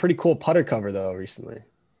did get a pretty cool putter cover though recently.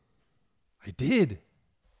 I did.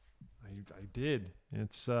 I did.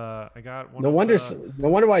 It's I got one. No wonder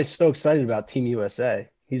why he's so excited about Team USA.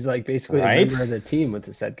 He's like basically a member of the team with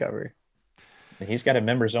his head cover. And he's got a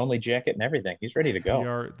members only jacket and everything. He's ready to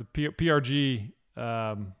go. PRG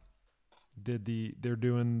they're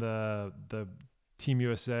doing the Team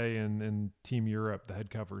USA and Team Europe, the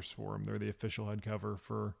head covers for them. They're the official head cover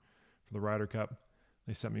for the Ryder Cup.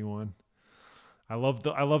 They sent me one. I love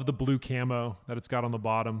the blue camo that it's got on the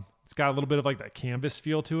bottom. It's got a little bit of like that canvas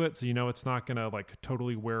feel to it, so it's not gonna like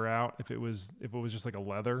totally wear out if it was just like a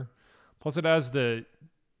leather. Plus, it has the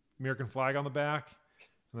American flag on the back,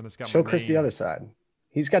 and then it's got. Show Chris the other side.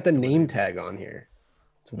 He's got the name tag on here.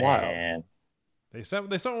 It's wild. They sent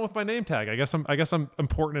one with my name tag. I guess I'm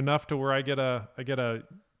important enough to where I get a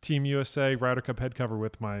Team USA Ryder Cup head cover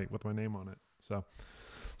with my name on it. So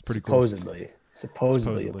it's pretty cool.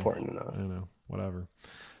 Supposedly important enough. I know. Whatever.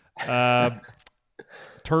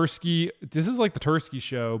 Turski, this is like the Turski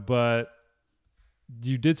show, but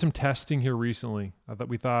you did some testing here recently.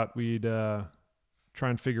 We thought we'd try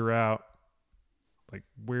and figure out like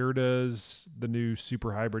where does the new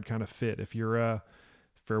Super Hybrid kind of fit. If you're a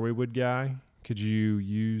fairway wood guy, could you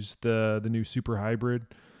use the new Super Hybrid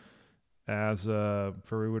as a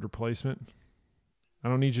fairway wood replacement? I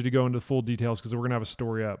don't need you to go into full details because we're gonna have a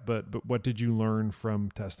story up. But what did you learn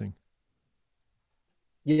from testing?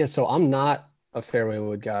 Yeah, so I'm not a fairway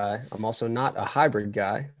wood guy. I'm also not a hybrid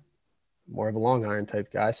guy, more of a long iron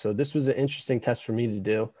type guy. So this was an interesting test for me to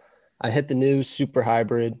do. I hit the new Super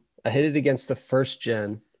Hybrid. I hit it against the first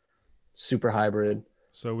gen Super Hybrid.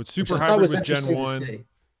 So it's Super Hybrid with Gen 1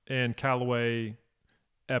 and Callaway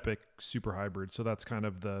Epic Super Hybrid. So that's kind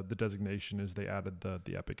of the designation is they added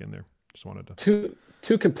the Epic in there. Just wanted to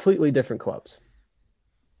two completely different clubs,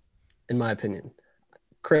 in my opinion.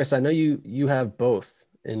 Chris, I know you have both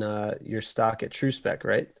in your stock at True Spec,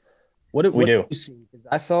 right? What do you see?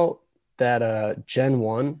 I felt that Gen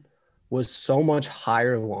 1 was so much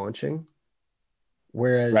higher launching,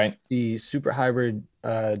 whereas the Super Hybrid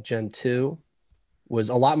Gen 2 was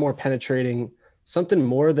a lot more penetrating, something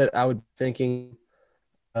more that I would be thinking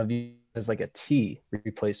of as like a tee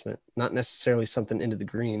replacement, not necessarily something into the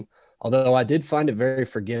green. Although I did find it very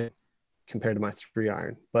forgiving compared to my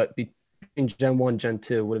 3-iron. But between Gen 1, Gen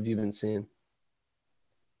 2, what have you been seeing?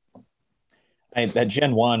 that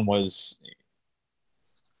Gen 1 was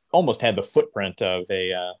almost had the footprint of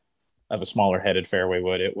a smaller headed fairway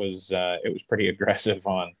wood. It was pretty aggressive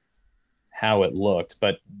on how it looked,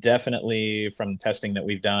 but definitely from testing that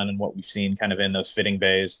we've done and what we've seen kind of in those fitting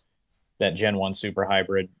bays, that Gen 1 Super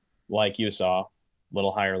Hybrid, like you saw, a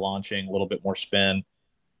little higher launching, a little bit more spin,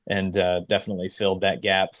 and definitely filled that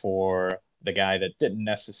gap for the guy that didn't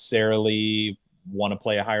necessarily want to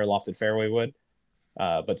play a higher lofted fairway wood,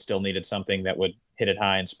 but still needed something that would hit it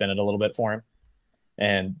high and spin it a little bit for him.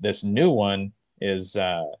 And this new one is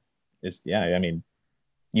yeah, I mean,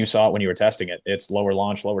 you saw it when you were testing it. It's lower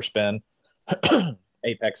launch, lower spin,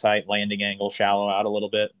 apex height, landing angle, shallow out a little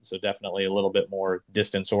bit. So definitely a little bit more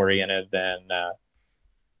distance oriented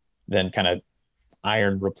than kind of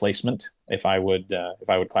iron replacement, if I would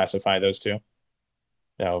classify those two.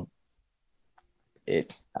 So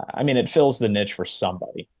it fills the niche for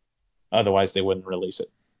somebody. Otherwise, they wouldn't release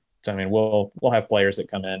it. So I mean, we'll have players that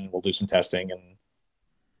come in, we'll do some testing, and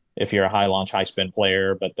if you're a high launch, high spin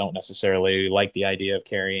player, but don't necessarily like the idea of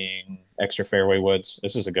carrying extra fairway woods,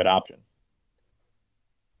 this is a good option.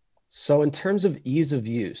 So in terms of ease of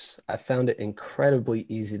use, I found it incredibly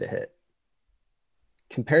easy to hit.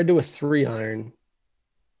 Compared to a 3-iron,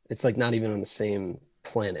 it's like not even on the same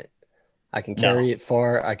planet. I can carry it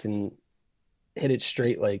far. I can hit it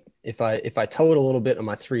straight. Like if I toe it a little bit on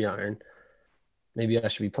my 3-iron, maybe I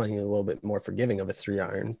should be playing a little bit more forgiving of a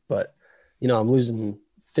 3-iron, but I'm losing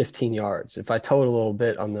 15 yards. If I toe it a little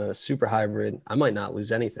bit on the Super Hybrid, I might not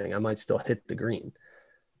lose anything. I might still hit the green.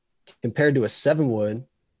 Compared to a 7-wood,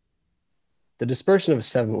 the dispersion of a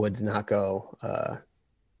 7-wood did not go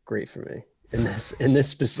great for me in this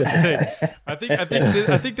specific test. I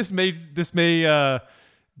think this may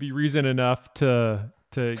be reason enough to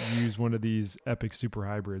use one of these epic Super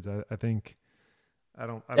Hybrids. I don't think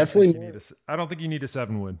you need a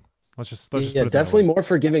 7-wood. Let's just put it definitely more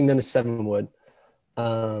forgiving than a 7-wood.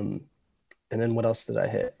 And then what else did I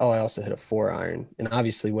hit? Oh, I also hit a 4-iron, and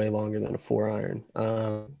obviously way longer than a 4-iron.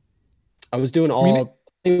 I was doing all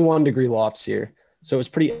 21-degree lofts here, so it was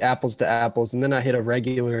pretty apples to apples. And then I hit a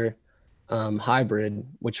regular hybrid,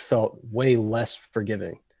 which felt way less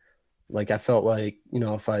forgiving. Like I felt like,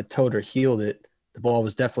 if I towed or heeled it, the ball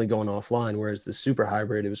was definitely going offline. Whereas the Super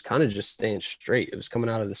Hybrid, it was kind of just staying straight. It was coming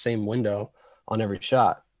out of the same window on every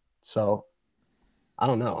shot. So I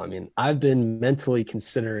don't know. I mean, I've been mentally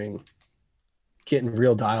considering getting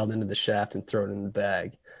real dialed into the shaft and throwing it in the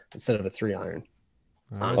bag instead of a 3-iron.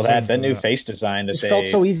 Well, that new face design that felt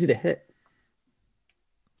so easy to hit.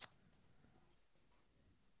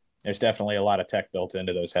 There's definitely a lot of tech built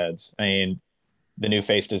into those heads. I mean, the new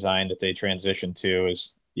face design that they transitioned to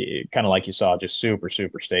is kind of like you saw, just super,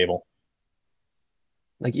 super stable.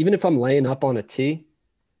 Like even if I'm laying up on a tee,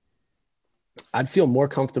 I'd feel more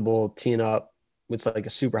comfortable teeing up with like a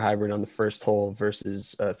Super Hybrid on the first hole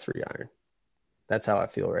versus a 3-iron. That's how I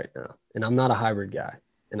feel right now. And I'm not a hybrid guy.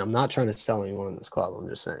 And I'm not trying to sell anyone in this club. I'm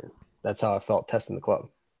just saying. That's how I felt testing the club.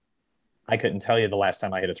 I couldn't tell you the last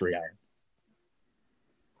time I hit a 3-iron.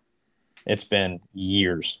 It's been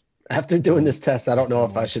years. After doing this test, I don't know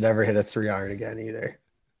if I should ever hit a 3-iron again either.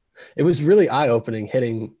 It was really eye-opening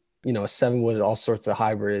hitting, a 7-wood at all sorts of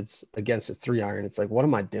hybrids against a 3-iron. It's like, what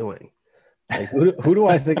am I doing? Like, who do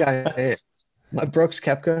I think I am? My Brooks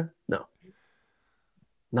Koepka? No.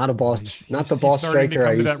 Not a ball, not the ball striker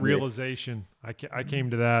I used to be. That realization. I came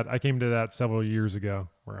to that several years ago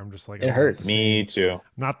where I'm just like, it hurts. Me too.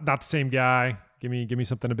 Not the same guy. Give me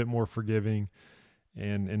something a bit more forgiving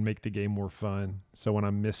and make the game more fun. So when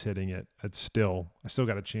I'm mishitting it, I still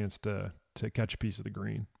got a chance to catch a piece of the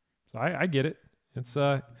green. So I get it. It's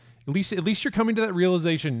at least you're coming to that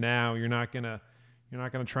realization now. You're not gonna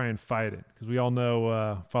try and fight it, because we all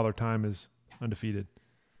know Father Time is undefeated.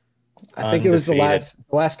 I think it was the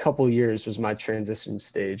last couple of years was my transition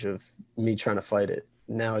stage of me trying to fight it.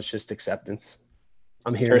 Now it's just acceptance.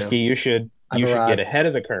 I'm here. Tursky, you should get ahead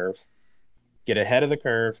of the curve. Get ahead of the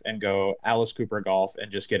curve and go Alice Cooper golf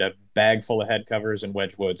and just get a bag full of head covers and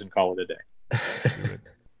wedge woods and call it a day.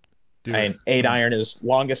 Do it. 8-iron is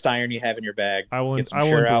longest iron you have in your bag. Get some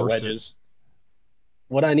sure out wedges.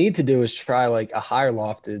 What I need to do is try like a higher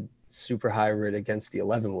lofted Super Hybrid against the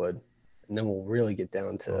 11-wood. And then we'll really get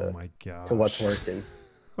down to what's working.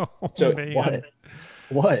 So man.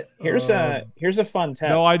 What? Here's a fun test.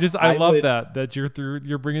 No, I love that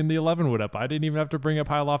you're bringing the 11-wood up. I didn't even have to bring up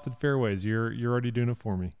high lofted fairways. You're already doing it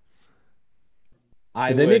for me.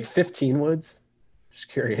 Did they make 15 woods? Just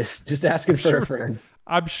curious. Just asking for a friend.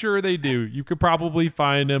 I'm sure they do. You could probably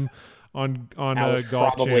find them on a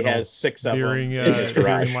Golf probably Channel has 6 of during them in his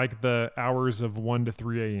garage. during like the hours of 1 to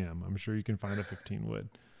 3 a.m. I'm sure you can find a 15-wood.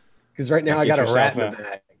 Because right now I got a rat in the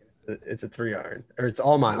bag. It's a 3-iron, or it's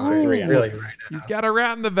all my irons, really, right now. He's got a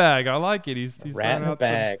rat in the bag. I like it. He's rat in the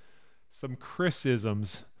bag. Some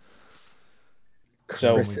Chris-isms.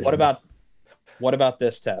 So what about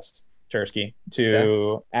this test, Tursky,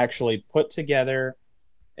 to actually put together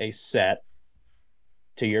a set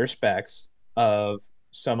to your specs of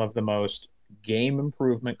some of the most game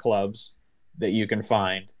improvement clubs that you can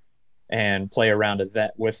find and play around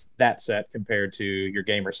with that set compared to your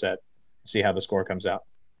gamer set, see how the score comes out.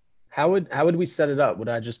 How would we set it up? Would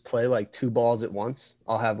I just play like 2 balls at once?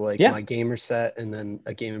 I'll have my gamer set and then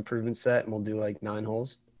a game improvement set, and we'll do like 9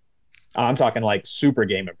 holes. I'm talking like super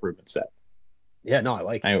game improvement set. Yeah, no, I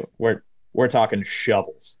like it. We're talking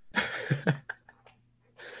shovels.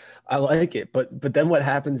 I like it, but then what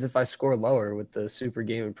happens if I score lower with the super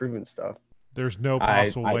game improvement stuff? There's no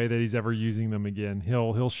possible way that he's ever using them again.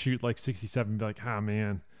 He'll shoot like 67 and be like,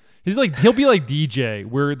 man. He'll be like DJ,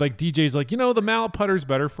 where like DJ's like, the mallet putter's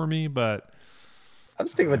better for me, but I'm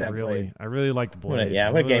sticking with that blade. I really like the blade.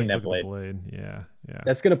 I'm gonna game that blade. Yeah.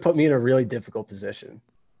 That's gonna put me in a really difficult position.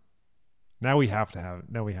 Now we have to have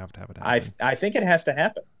it. Happen. I think it has to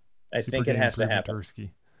happen. I think it has to happen.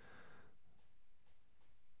 Tursky.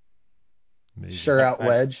 Sure out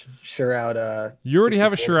wedge. Sure out. You already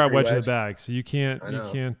have a sure out wedge in the bag, so you can't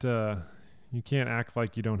act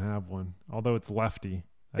like you don't have one. Although it's lefty.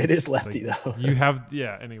 It is lefty though. You have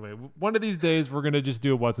Anyway, one of these days we're gonna just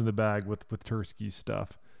do a what's in the bag with Tursky's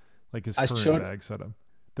stuff, like his current bag setup.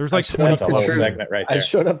 There's like 20 segment right there. I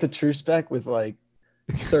showed up to True Spec with like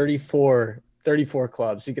 34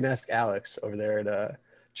 clubs. You can ask Alex over there at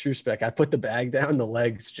True Spec. I put the bag down, the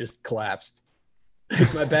legs just collapsed.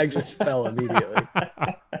 My bag just fell immediately.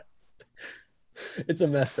 It's a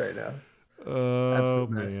mess right now. Oh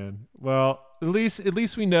man. Well, at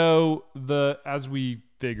least we know as we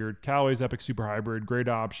figured, Callaway's Epic Super Hybrid, great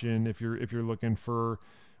option if you're looking for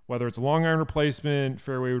whether it's a long iron replacement,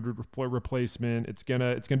 fairway replacement. It's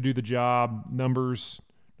gonna do the job. Numbers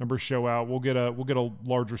show out. We'll get a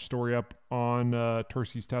larger story up on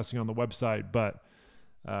Tursky's testing on the website. But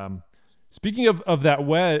speaking of that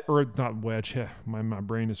wedge, or not wedge, my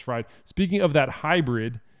brain is fried. Speaking of that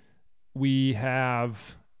hybrid, we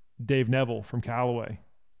have Dave Neville from Callaway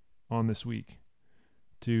on this week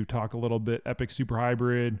to talk a little bit Epic Super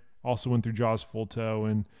Hybrid, also went through Jaws Full Toe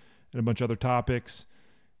and a bunch of other topics.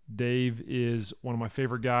 Dave is one of my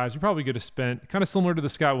favorite guys. We probably could have spent, kind of similar to the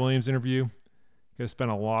Scott Williams interview, could have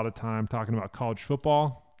spent a lot of time talking about college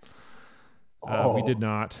football. We did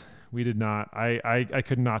not. I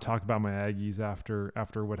could not talk about my Aggies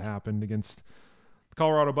after what happened against the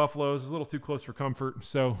Colorado Buffaloes. A little too close for comfort.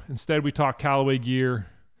 So instead we talk Callaway gear.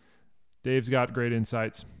 Dave's got great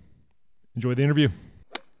insights. Enjoy the interview.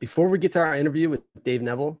 Before we get to our interview with Dave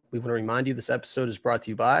Neville, we want to remind you this episode is brought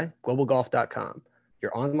to you by globalgolf.com,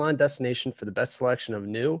 your online destination for the best selection of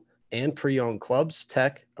new and pre-owned clubs,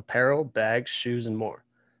 tech, apparel, bags, shoes, and more.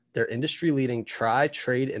 Their industry-leading try,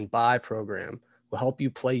 trade, and buy program will help you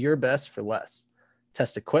play your best for less.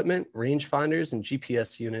 Test equipment, rangefinders, and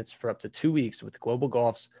GPS units for up to 2 weeks with Global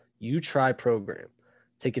Golf's You Try program.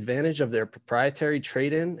 Take advantage of their proprietary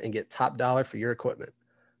trade-in and get top dollar for your equipment.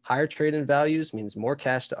 Higher trade-in values means more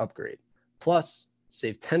cash to upgrade. Plus,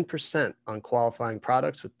 save 10% on qualifying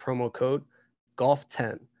products with promo code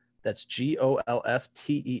GOLF10. That's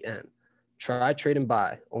GOLFTEN. Try, trade, and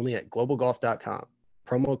buy only at globalgolf.com.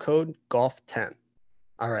 Promo code GOLF10.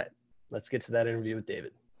 All right, let's get to that interview with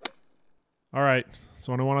David. All right,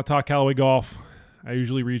 so when I want to talk Callaway golf, I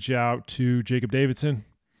usually reach out to Jacob Davidson,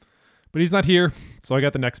 but he's not here, so I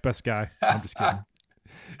got the next best guy. I'm just kidding.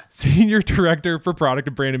 Senior Director for Product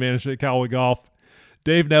and Brand Management at Callaway Golf,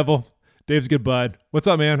 Dave Neville. Dave's a good bud. What's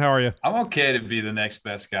up, man? How are you? I'm okay to be the next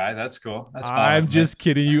best guy. That's cool. That's fine. I'm just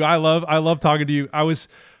kidding you. I love talking to you. I was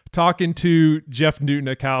talking to Jeff Newton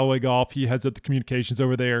at Callaway Golf. He heads up the communications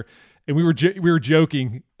over there, and we were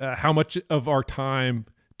joking how much of our time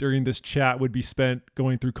during this chat would be spent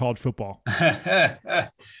going through college football.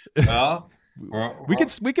 Well. We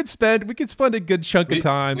could spend a good chunk of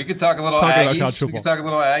time. We could talk a little Aggies. We could talk a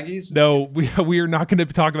little Aggies. No, we are not going to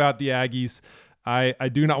talk about the Aggies. I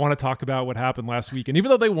do not want to talk about what happened last week. And even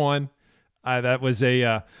though they won, that was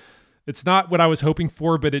it's not what I was hoping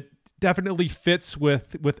for, but it definitely fits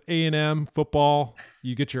with A&M football.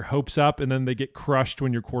 You get your hopes up, and then they get crushed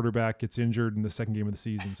when your quarterback gets injured in the second game of the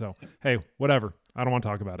season. So hey, whatever. I don't want to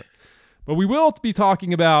talk about it. But we will be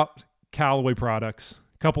talking about Callaway products.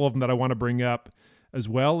 Couple of them that I want to bring up, as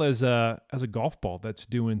well as a golf ball that's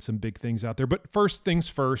doing some big things out there. But first things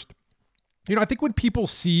first, I think when people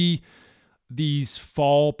see these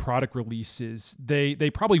fall product releases, they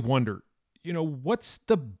probably wonder, what's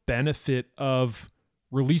the benefit of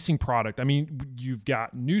releasing product? I mean, you've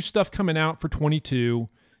got new stuff coming out for 22.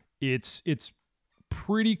 It's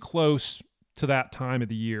pretty close to that time of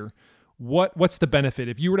the year. What's the benefit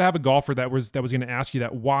if you were to have a golfer that was going to ask you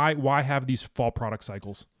that? Why have these fall product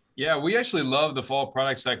cycles? Yeah, we actually love the fall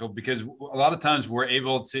product cycle because a lot of times we're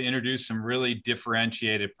able to introduce some really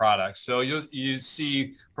differentiated products. So you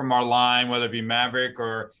see from our line, whether it be Maverick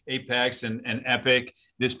or Apex and Epic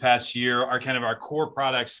this past year, are kind of our core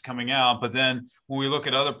products coming out. But then when we look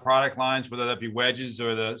at other product lines, whether that be wedges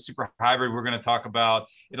or the super hybrid we're going to talk about,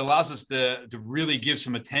 it allows us to really give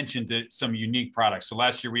some attention to some unique products. So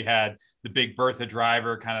last year we had the big Bertha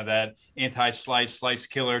driver, kind of that anti-slice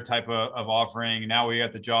killer type of offering. Now we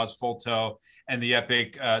got the Jaws full toe and the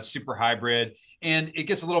Epic super hybrid. And it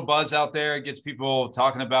gets a little buzz out there. It gets people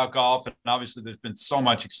talking about golf. And obviously there's been so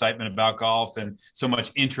much excitement about golf and so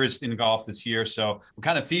much interest in golf this year. So we're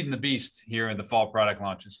kind of feeding the beast here in the fall product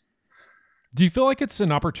launches. Do you feel like it's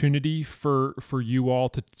an opportunity for you all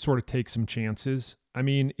to sort of take some chances? I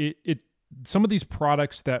mean, some of these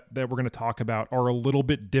products that we're going to talk about are a little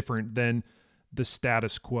bit different than the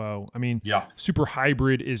status quo. I mean, Super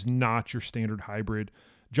Hybrid is not your standard hybrid.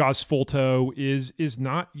 Jaws Full Toe is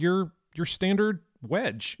not your standard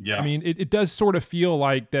wedge. Yeah. I mean, it does sort of feel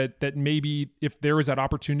like that maybe if there was that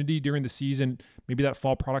opportunity during the season, maybe that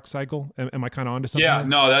fall product cycle. Am I kind of onto something? Yeah,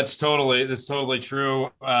 no, that's totally true.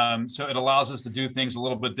 So it allows us to do things a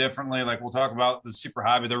little bit differently. Like we'll talk about the super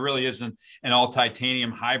hybrid. There really isn't an all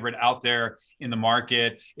titanium hybrid out there in the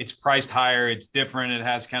market. It's priced higher. It's different. It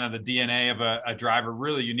has kind of the DNA of a driver,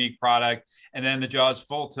 really unique product. And then the Jaws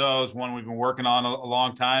Full Toe is one we've been working on a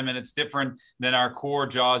long time, and it's different than our core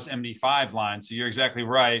Jaws MD5 line. So you're exactly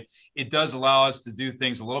right. It does allow us to do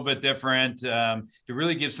things a little bit different, to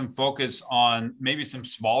really give some focus on maybe some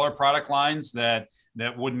smaller product lines that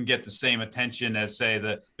wouldn't get the same attention as, say,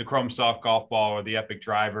 the Chrome Soft golf ball or the Epic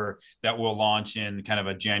driver that will launch in kind of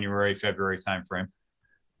a January, February timeframe.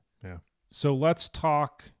 Yeah. So let's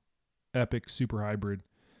talk Epic Super Hybrid.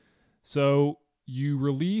 So you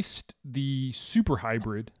released the Super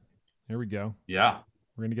Hybrid. There we go. Yeah.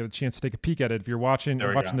 We're going to get a chance to take a peek at it. If you're watching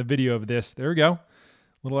the video of this, there we go.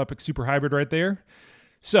 Little Epic Super Hybrid right there.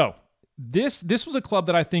 So this was a club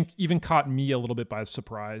that I think even caught me a little bit by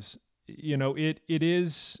surprise. It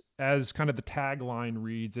is, as kind of the tagline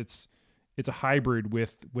reads, it's a hybrid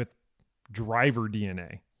with driver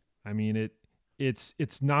DNA. I mean,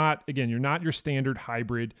 it's not, again, you're not your standard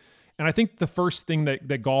hybrid. And I think the first thing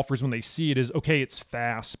that golfers, when they see it, is, okay, it's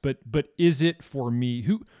fast, but is it for me?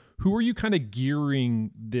 Who are you kind of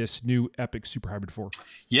gearing this new Epic Super Hybrid for?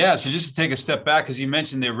 Yeah, so just to take a step back, because you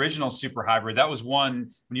mentioned the original Super Hybrid, that was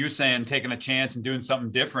one, when you were saying taking a chance and doing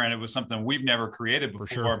something different, it was something we've never created before.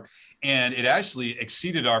 For sure. And it actually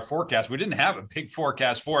exceeded our forecast. We didn't have a big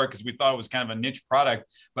forecast for it because we thought it was kind of a niche product.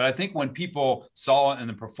 But I think when people saw it and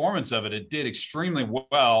the performance of it, it did extremely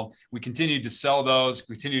well. We continued to sell those,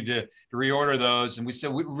 continued to reorder those. And we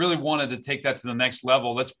said we really wanted to take that to the next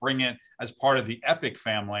level. Let's bring it as part of the Epic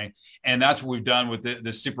family. And that's what we've done with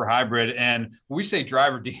the Super Hybrid. And when we say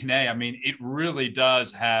driver DNA, I mean, it really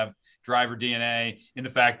does have driver DNA in the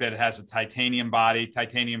fact that it has a titanium body,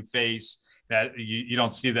 titanium face, that you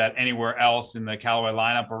don't see that anywhere else in the Callaway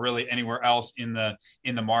lineup or really anywhere else in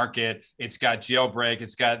the market. It's got jailbreak.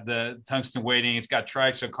 It's got the tungsten weighting. It's got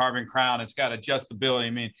Trixo carbon crown. It's got adjustability. I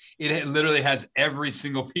mean, it literally has every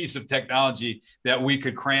single piece of technology that we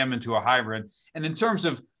could cram into a hybrid. And in terms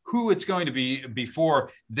of who it's going to be before,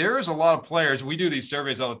 there is a lot of players. We do these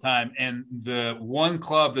surveys all the time, and the one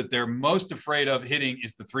club that they're most afraid of hitting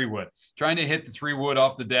is the 3-wood. Trying to hit the 3-wood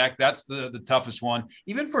off the deck, that's the toughest one.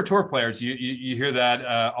 Even for tour players, you hear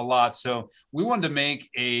that a lot. So we wanted to make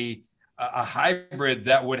a hybrid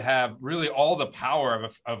that would have really all the power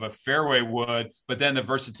of a fairway wood, but then the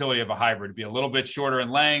versatility of a hybrid. It'd be a little bit shorter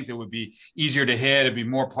in length. It would be easier to hit. It'd be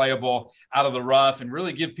more playable out of the rough, and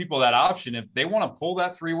really give people that option. If they want to pull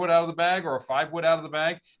that 3-wood out of the bag or a 5-wood out of the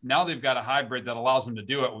bag, now they've got a hybrid that allows them to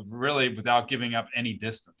do it without giving up any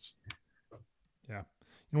distance. Yeah.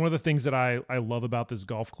 And one of the things that I love about this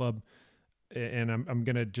golf club, and I'm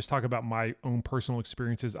going to just talk about my own personal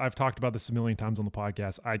experiences. I've talked about this a million times on the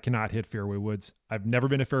podcast. I cannot hit fairway woods. I've never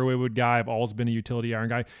been a fairway wood guy. I've always been a utility iron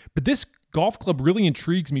guy. But this golf club really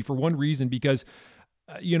intrigues me for one reason, because,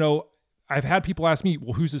 I've had people ask me,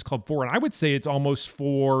 well, who's this club for? And I would say it's almost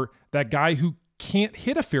for that guy who can't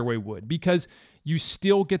hit a fairway wood, because you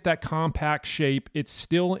still get that compact shape. It's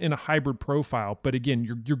still in a hybrid profile. But again,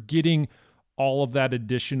 you're getting all of that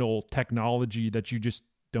additional technology that you just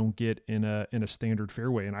don't get in a standard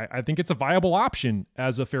fairway. And I think it's a viable option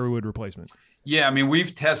as a fairway wood replacement. Yeah, I mean,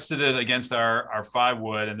 we've tested it against our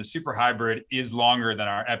 5-wood, and the Super Hybrid is longer than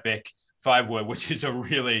our Epic 5-wood, which is a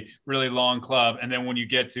really, really long club. And then when you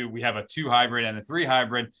get to, we have a 2 hybrid and a 3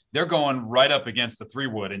 hybrid, they're going right up against the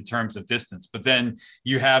 3-wood in terms of distance. But then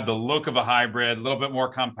you have the look of a hybrid, a little bit more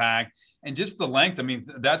compact, and just the length. I mean,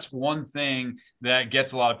 that's one thing that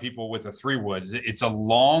gets a lot of people with a 3-wood. It's a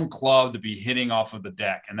long club to be hitting off of the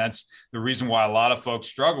deck. And that's the reason why a lot of folks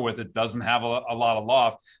struggle with it. Doesn't have a lot of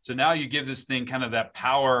loft. So now you give this thing kind of that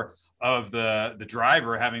power of the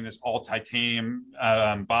driver, having this all titanium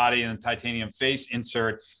body and titanium face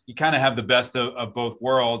insert. You kind of have the best of both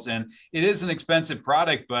worlds. And it is an expensive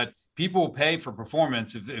product, but people pay for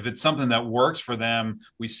performance if it's something that works for them.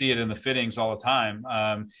 We see it in the fittings all the time.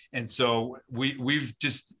 And so we've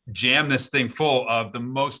just jammed this thing full of the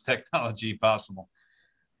most technology possible.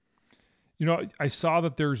 You know, I saw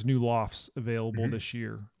that there's new lofts available this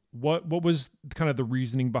year. What was kind of the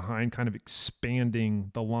reasoning behind kind of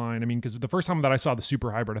expanding the line? I mean, because the first time that I saw the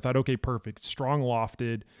Super Hybrid, I thought, okay, perfect, strong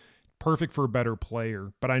lofted, perfect for a better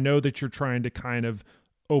player. But I know that you're trying to kind of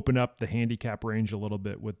open up the handicap range a little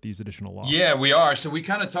bit with these additional lofts. Yeah, we are. So we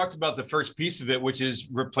kind of talked about the first piece of it, which is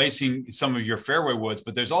replacing some of your fairway woods,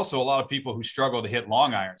 but there's also a lot of people who struggle to hit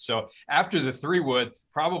long iron. So after the 3-wood,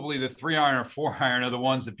 probably the 3-iron or 4-iron are the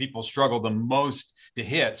ones that people struggle the most to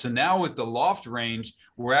hit. So now with the loft range,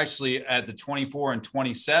 we're actually at the 24 and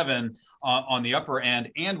 27 on the upper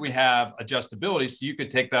end, and we have adjustability. So you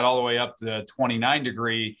could take that all the way up to the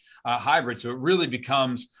 29-degree hybrid. So it really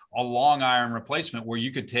becomes a long iron replacement where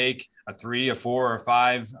you could take a 3, a 4, or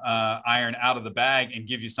 5 iron out of the bag and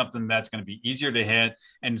give you something that's going to be easier to hit,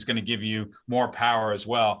 and it's going to give you more power as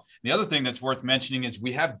well. The other thing that's worth mentioning is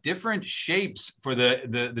we have different shapes for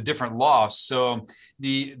the different lofts. So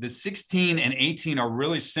the 16 and 18 are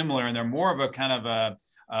really similar, and they're more of a kind of a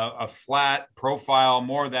flat profile,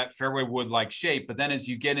 more of that fairway wood like shape. But then as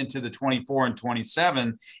you get into the 24 and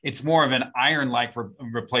 27, it's more of an iron like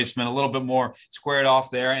replacement, a little bit more squared off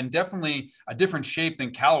there, and definitely a different shape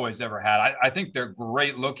than Callaway's ever had. I think they're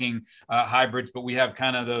great looking hybrids, but we have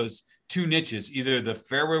kind of those 2 niches, either the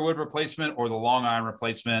fairway wood replacement or the long iron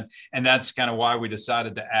replacement. And that's kind of why we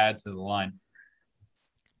decided to add to the line.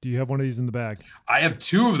 Do you have one of these in the bag? I have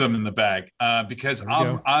 2 of them in the bag because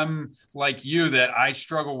I'm like you, that I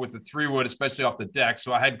struggle with the 3-wood, especially off the deck.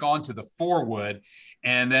 So I had gone to the 4-wood,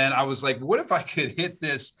 and then I was like, what if I could hit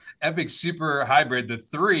this Epic Super Hybrid, the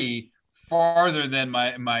 3, farther than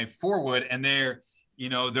my 4-wood? And they're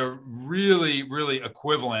really, really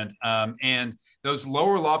equivalent. And those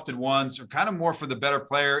lower lofted ones are kind of more for the better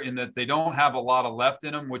player in that they don't have a lot of left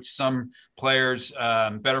in them, which some players,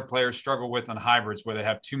 better players, struggle with on hybrids where they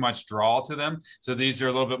have too much draw to them. So these are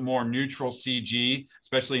a little bit more neutral CG,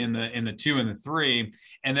 especially in the 2 and the 3.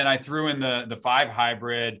 And then I threw in the 5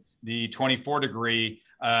 hybrid, the 24-degree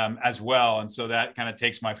as well. And so that kind of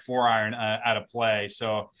takes my 4-iron out of play.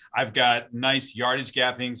 So I've got nice yardage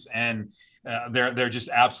gappings, and they're just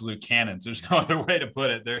absolute cannons. There's no other way to put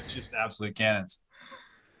it. They're just absolute cannons.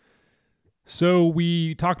 So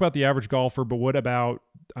we talked about the average golfer, but what about,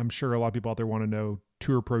 I'm sure a lot of people out there want to know,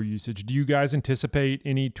 Tour Pro usage. Do you guys anticipate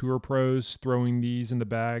any Tour Pros throwing these in the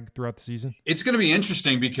bag throughout the season? It's going to be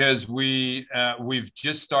interesting because we've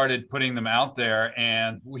just started putting them out there,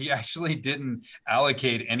 and we actually didn't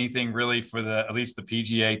allocate anything really for at least the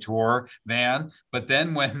PGA Tour van. But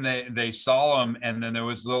then when they saw them, and then there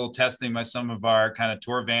was a little testing by some of our kind of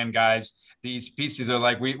tour van guys, these pieces are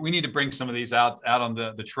like, we need to bring some of these out on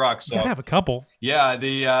the truck. So you gotta have a couple. Yeah,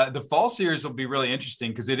 the fall series will be really interesting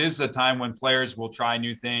because it is a time when players will try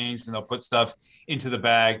new things and they'll put stuff into the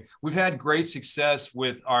bag. We've had great success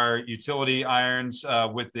with our utility irons,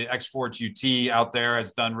 with the X-Force UT out there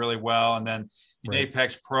has done really well, and then the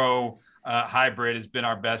Apex Pro hybrid has been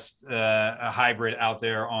our best hybrid out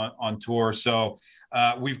there on tour. So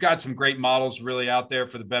we've got some great models really out there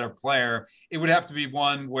for the better player. It would have to be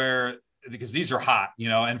one where, because these are hot,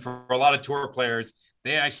 and for a lot of tour players,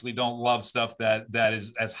 they actually don't love stuff that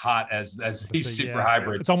is as hot as these super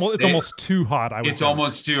hybrids. It's almost too hot. It's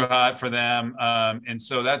almost too hot for them. And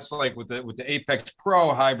so that's like with the Apex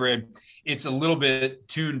Pro hybrid, it's a little bit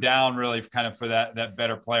tuned down really kind of for that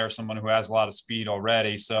better player, someone who has a lot of speed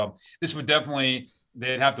already. So this would definitely,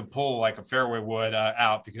 they'd have to pull like a fairway wood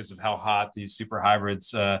out because of how hot these super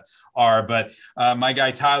hybrids are. But my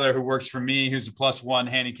guy Tyler, who works for me, who's a +1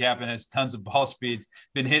 handicap and has tons of ball speeds,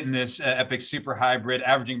 been hitting this Epic Super Hybrid,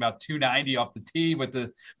 averaging about 290 off the tee with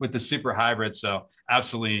the super hybrid. So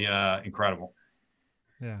absolutely incredible.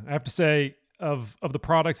 Yeah, I have to say, of the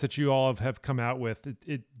products that you all have come out with,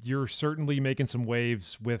 you're certainly making some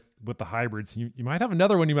waves with the hybrids. You might have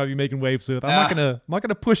another one you might be making waves with. I'm not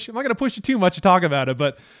gonna push you too much to talk about it,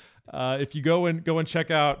 but if you go and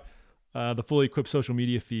check out the Fully Equipped social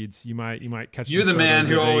media feeds, you might catch. You're the man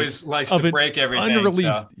who always likes to break everything.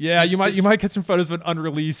 Unreleased, so. Yeah, you might get some photos of an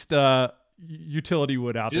unreleased utility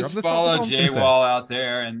wood out there. Just follow J-Wall out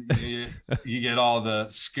there, and you get all the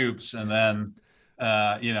scoops, and then.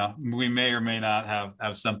 We may or may not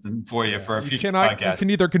have something for you for a future podcast. You can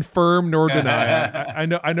neither confirm nor deny.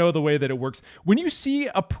 I know the way that it works. When you see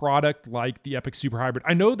a product like the Epic Super Hybrid,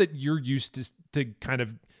 I know that you're used to kind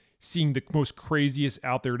of seeing the most craziest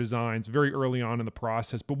out there designs very early on in the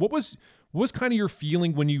process. But what was kind of your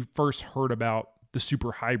feeling when you first heard about the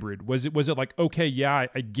Super Hybrid? Was it like, okay, yeah,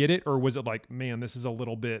 I get it, or was it like, man, this is a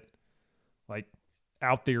little bit like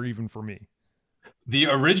out there even for me? The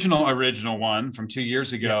original one from 2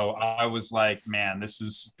 years ago, I was like, man, this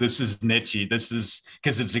is niche-y. This is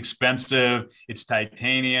because it's expensive. It's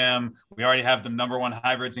titanium. We already have the number one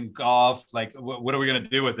hybrids in golf. Like, what are we going to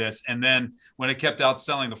do with this? And then when it kept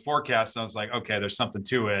outselling the forecast, I was like, okay, there's something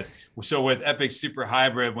to it. So with Epic Super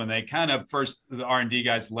Hybrid, when they kind of first, the R&D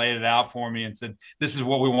guys laid it out for me and said, this is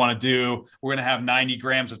what we want to do. We're going to have 90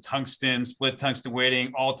 grams of tungsten, split tungsten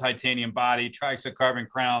weighting, all titanium body, triexo carbon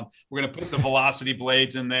crown. We're going to put the velocity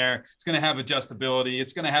blades in there. It's going to have adjustability.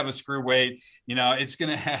 It's going to have a screw weight. It's going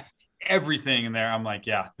to have everything in there. I'm like,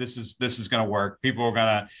 yeah, this is going to work. People are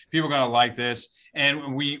going to like this.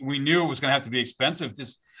 And we knew it was going to have to be expensive.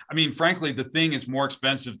 Frankly, the thing is more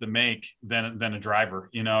expensive to make than a driver,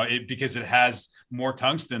 because it has more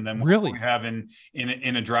tungsten than what we have in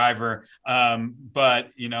a driver. But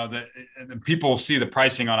the people see the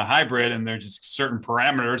pricing on a hybrid, and there's just certain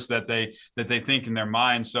parameters that they think in their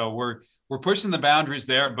mind. So we're pushing the boundaries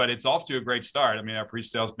there, but it's off to a great start. Our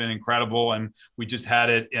pre-sale has been incredible, and we just had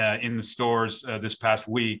it in the stores this past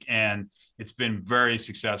week, and it's been very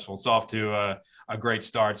successful. It's off to a great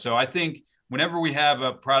start. So I think whenever we have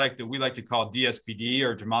a product that we like to call DSPD,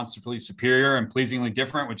 or demonstrably superior and pleasingly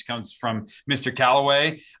different, which comes from Mr.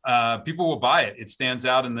 Callaway, people will buy it. It stands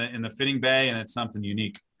out in the fitting bay, and it's something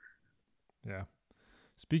unique. Yeah.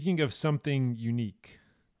 Speaking of something unique,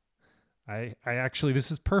 I actually, this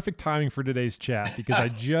is perfect timing for today's chat, because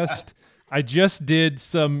I just did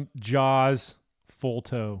some Jaws full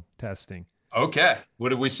toe testing. Okay. What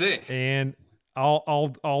did we see? And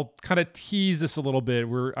I'll kind of tease this a little bit.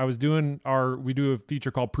 We do a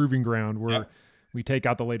feature called Proving Ground, where we take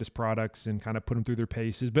out the latest products and kind of put them through their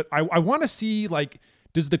paces. But I want to see, like,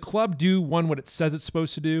 does the club do what it says it's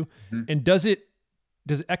supposed to do? Mm-hmm. And does it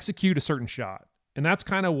execute a certain shot? And that's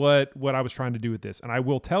kind of what I was trying to do with this. And I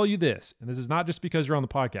will tell you this, and this is not just because you're on the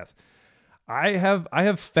podcast. I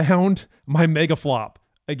have found my mega flop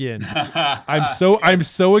again. I'm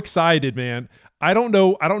so excited, man. I don't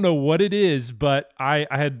know what it is, but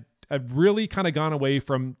I've really kind of gone away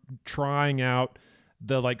from trying out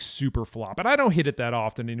the like super flop. And I don't hit it that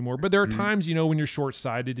often anymore. But there are times, when you're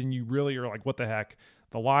short-sighted and you really are like, what the heck?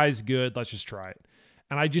 The lie's good. Let's just try it.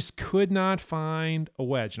 And I just could not find a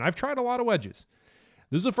wedge. And I've tried a lot of wedges.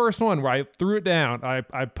 This is the first one where I threw it down.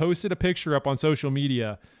 I posted a picture up on social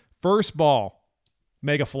media. First ball,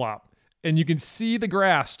 mega flop. And you can see the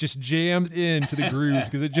grass just jammed into the grooves,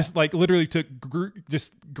 because it just like literally took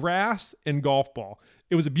just grass and golf ball.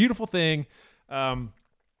 It was a beautiful thing.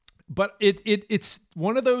 But it's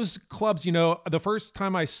one of those clubs, the first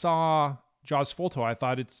time I saw Jaws full toe, I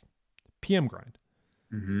thought it's PM grind.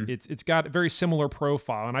 Mm-hmm. It's got a very similar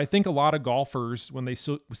profile. And I think a lot of golfers, when they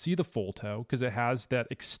see the full toe, because it has that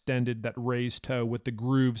extended, that raised toe with the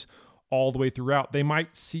grooves all the way throughout, they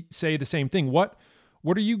might say the same thing. What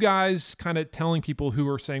are you guys kind of telling people who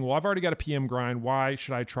are saying, well, I've already got a PM grind, why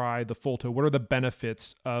should I try the full toe? What are the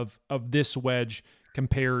benefits of this wedge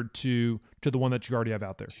compared to the one that you already have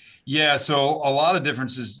out there? Yeah, so a lot of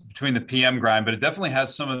differences between the PM grind, but it definitely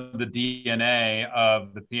has some of the DNA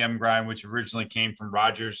of the PM grind, which originally came from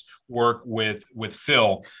Roger's work with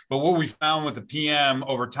Phil. But what we found with the PM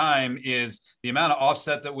over time is the amount of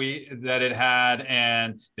offset that it had,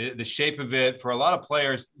 and the shape of it. For a lot of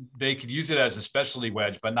players, they could use it as a specialty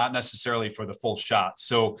wedge, but not necessarily for the full shot.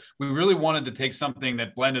 So we really wanted to take something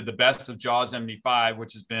that blended the best of Jaws MD5,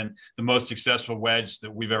 which has been the most successful wedge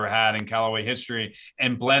that we've ever had in Callaway history,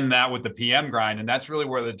 and blend that with the PM grind. And that's really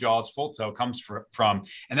where the Jaws full toe comes from.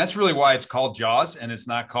 And that's really why it's called Jaws, and it's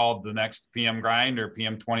not called the next PM grind or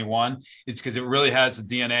PM 21. It's because it really has the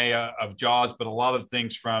DNA of Jaws, but a lot of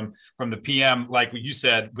things from the PM, like what you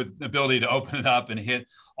said, with the ability to open it up and hit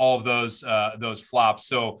all of those flops.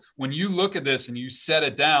 So when you look at this and you set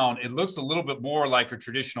it down, it looks a little bit more like a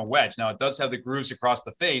traditional wedge. Now it does have the grooves across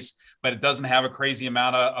the face, but it doesn't have a crazy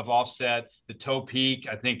amount of offset. The toe peak,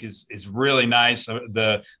 I think, is really nice.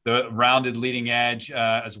 The rounded leading edge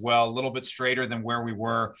as well, a little bit straighter than where we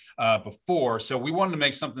were before. So we wanted to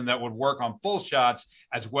make something that would work on full shots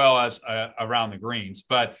as well as around the greens.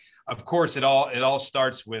 But of course, it all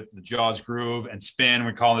starts with the Jaws groove and spin.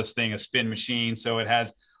 We call this thing a spin machine. So it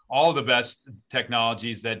has all the best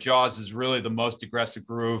technologies. That Jaws is really the most aggressive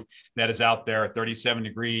groove that is out there, a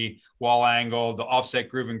 37-degree wall angle, the offset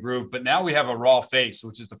groove and groove. But now we have a raw face,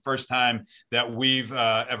 which is the first time that we've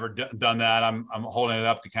ever done that. I'm holding it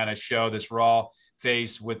up to kind of show this raw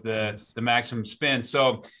face with the maximum spin.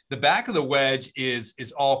 So the back of the wedge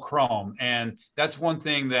is all chrome. And that's one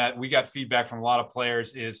thing that we got feedback from a lot of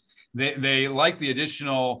players is they like the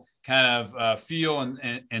additional kind of feel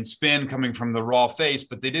and spin coming from the raw face,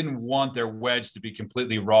 but they didn't want their wedge to be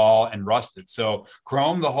completely raw and rusted. So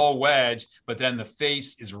chrome the whole wedge, but then the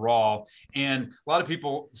face is raw. And a lot of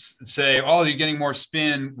people say, oh, you're getting more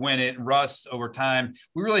spin when it rusts over time.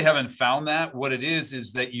 We really haven't found that. What it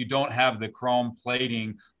is that you don't have the chrome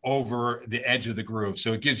plating over the edge of the groove.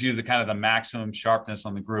 So it gives you the kind of the maximum sharpness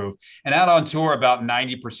on the groove. And out on tour, about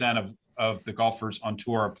 90% of the golfers on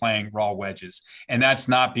tour are playing raw wedges, and that's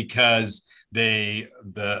not because the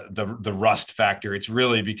rust factor. It's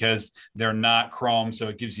really because they're not chrome, so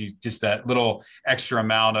it gives you just that little extra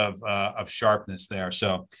amount of sharpness there.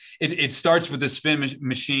 So it starts with the spin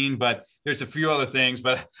machine, but there's a few other things.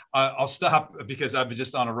 But I'll stop because I've been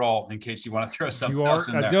just on a roll. In case you want to throw something else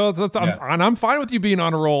in there. I'm fine with you being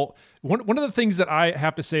on a roll. One of the things that I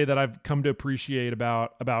have to say that I've come to appreciate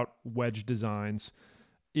about wedge designs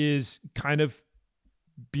is kind of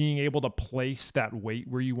being able to place that weight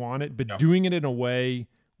where you want it, but doing it in a way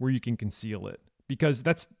where you can conceal it. Because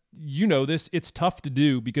that's, it's tough to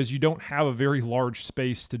do because you don't have a very large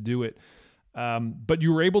space to do it. But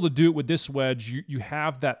you were able to do it with this wedge. You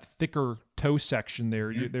have that thicker toe section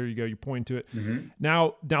there. Mm-hmm. There you go. You point to it. Mm-hmm.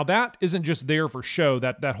 Now that isn't just there for show,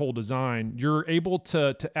 that whole design. You're able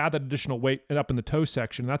to add that additional weight up in the toe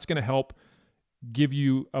section. That's going to help give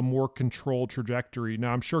you a more controlled trajectory.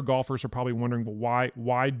 Now, I'm sure golfers are probably wondering, well,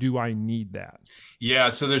 why do I need that? Yeah,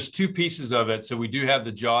 so there's two pieces of it. So we do have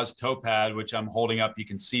the Jaws toe pad, which I'm holding up. You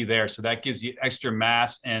can see there. So that gives you extra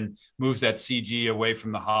mass and moves that CG away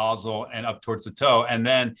from the hosel and up towards the toe. And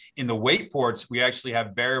then in the weight ports, we actually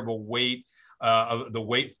have variable weight of the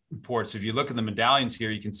weight ports. If you look at the medallions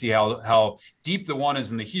here, you can see how deep the one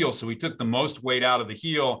is in the heel. So we took the most weight out of the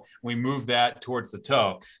heel, and we moved that towards the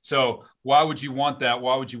toe. So why would you want that?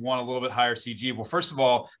 Why would you want a little bit higher CG? Well, first of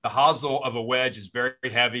all, the hosel of a wedge is very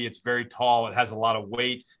heavy. It's very tall. It has a lot of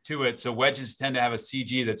weight to it. So wedges tend to have a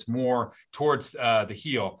CG that's more towards the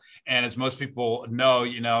heel. And as most people know,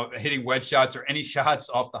 hitting wedge shots or any shots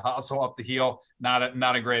off the hosel, off the heel, not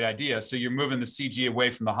a great idea. So you're moving the CG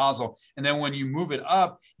away from the hosel. And then when you move it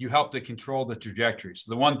up, you help to control the trajectory.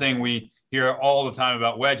 So the one thing we hear all the time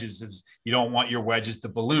about wedges is you don't want your wedges to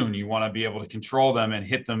balloon. You want to be able to control them and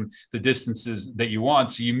hit them the distances that you want.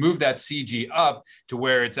 So you move that CG up to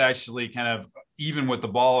where it's actually kind of even with the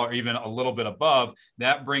ball or even a little bit above.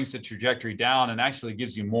 That brings the trajectory down and actually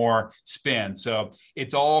gives you more spin. So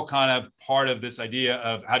it's all kind of part of this idea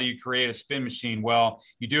of how do you create a spin machine? Well,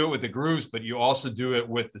 you do it with the grooves, but you also do it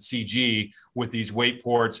with the CG, with these weight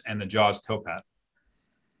ports and the Jaws toe pad.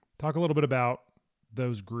 Talk a little bit about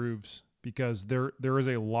those grooves, because there is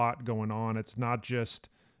a lot going on. It's not just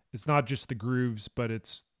the grooves, but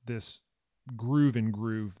it's this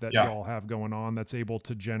groove that y'all have going on that's able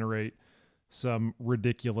to generate some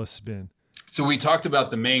ridiculous spin. So we talked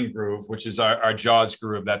about the main groove, which is our Jaws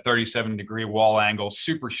groove, that 37-degree wall angle,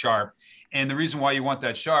 super sharp. And the reason why you want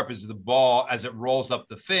that sharp is the ball, as it rolls up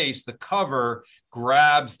the face, the cover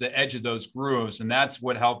grabs the edge of those grooves, and that's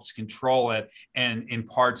what helps control it and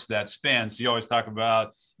imparts that spin. So you always talk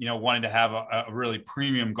about, wanting to have a really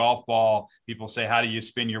premium golf ball. People say, how do you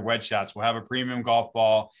spin your wedge shots? Well, have a premium golf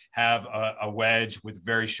ball, have a wedge with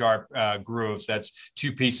very sharp grooves. That's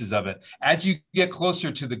two pieces of it. As you get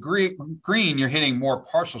closer to the green, you're hitting more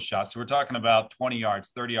partial shots. So we're talking about 20 yards,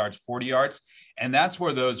 30 yards, 40 yards. And that's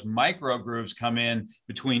where those micro grooves come in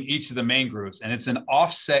between each of the main grooves. And it's an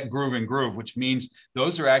offset groove and groove, which means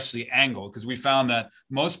those are actually angled, because we found that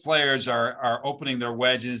most players are opening their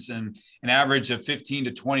wedges in an average of 15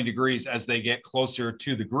 to 20 degrees as they get closer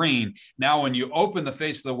to the green. Now, when you open the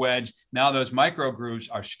face of the wedge, now those micro grooves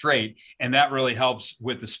are straight, and that really helps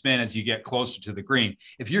with the spin as you get closer to the green.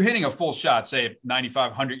 If you're hitting a full shot, say a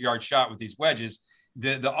 95, 100-yard shot with these wedges,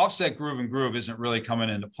 the offset groove isn't really coming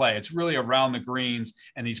into play. It's really around the greens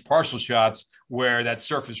and these partial shots where that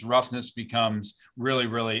surface roughness becomes really,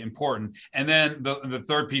 really important. And then the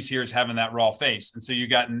third piece here is having that raw face. And so you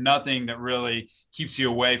got nothing that really keeps you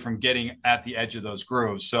away from getting at the edge of those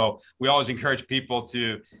grooves. So we always encourage people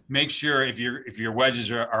to make sure if your wedges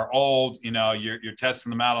are old, you're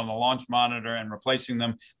testing them out on a launch monitor and replacing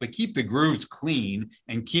them, but keep the grooves clean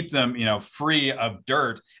and keep them, free of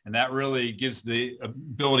dirt. And that really gives the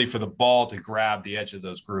ability for the ball to grab the edge of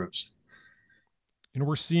those grooves.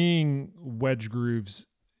 We're seeing wedge grooves.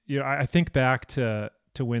 I think back to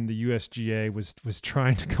when the USGA was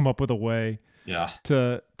trying to come up with a way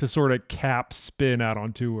to sort of cap spin out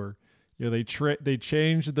on tour. They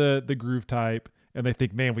changed the groove type and they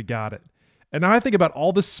think, man, we got it. And now I think about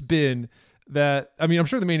all the spin that, I'm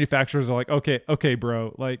sure the manufacturers are like, okay,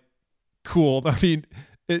 bro, like, cool.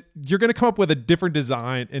 You're going to come up with a different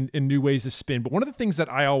design and new ways to spin. But one of the things that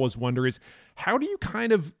I always wonder is, how do you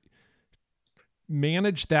kind of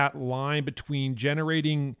manage that line between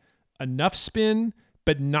generating enough spin,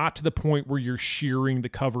 but not to the point where you're shearing the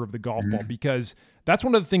cover of the golf ball? Because that's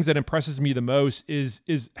one of the things that impresses me the most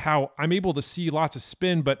is how I'm able to see lots of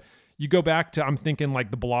spin, but you go back to, I'm thinking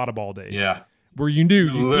like the Balata ball days. Yeah. Where you knew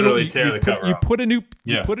you put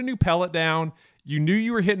a new pellet down. You knew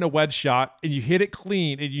you were hitting a wedge shot and you hit it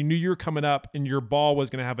clean and you knew you were coming up and your ball was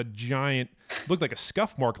going to have a giant, looked like a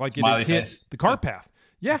scuff mark, like it had hit the cart path.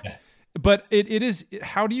 Yeah. But it is,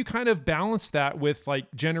 how do you kind of balance that with like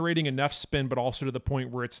generating enough spin, but also to the point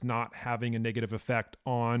where it's not having a negative effect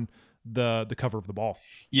on the cover of the ball?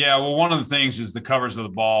 Yeah, well, one of the things is the covers of the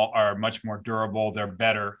ball are much more durable. They're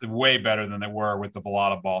better, way better than they were with the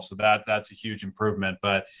Balata ball. So that's a huge improvement.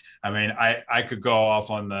 But I could go off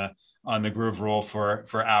on the groove rule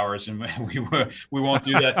for hours, and we won't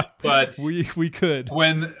do that. But we could.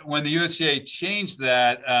 When the USGA changed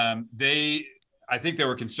that, I think they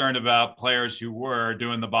were concerned about players who were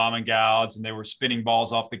doing the bomb and gouge and they were spinning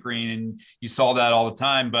balls off the green, and you saw that all the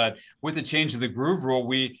time. But with the change of the groove rule,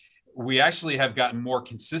 we actually have gotten more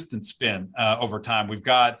consistent spin over time. We've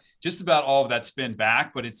got just about all of that spin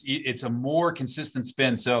back, but it's a more consistent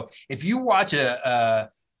spin. So if you watch a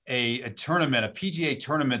tournament, a PGA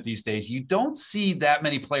tournament these days, you don't see that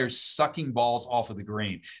many players sucking balls off of the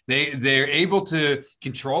green. They're able to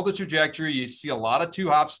control the trajectory. You see a lot of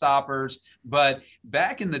 2-hop stoppers, but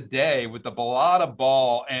back in the day with the Balata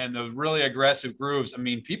ball and the really aggressive grooves,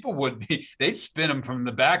 people they'd spin them from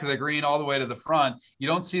the back of the green all the way to the front. You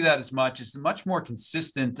don't see that as much. It's a much more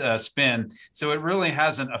consistent spin. So it really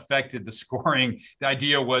hasn't affected the scoring. The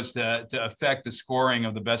idea was to affect the scoring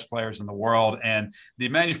of the best players in the world, and the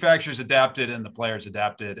manufacturers adapted and the players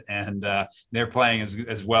adapted, and they're playing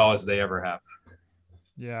as well as they ever have.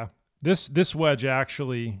 Yeah, this wedge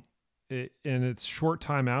actually, in its short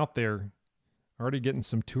time out there, already getting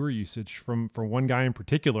some tour usage from one guy in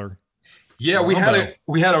particular. Yeah, we had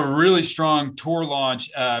a really strong tour launch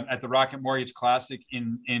at the Rocket Mortgage Classic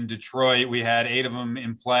in Detroit. We had 8 of them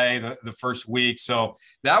in play the first week, so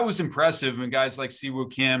that was impressive. And guys like Siwoo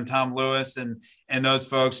Kim, Tom Lewis, and those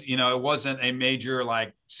folks, it wasn't a major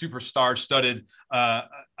like superstar studded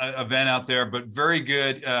event out there, but very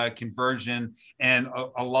good conversion. And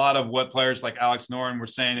a lot of what players like Alex Noren were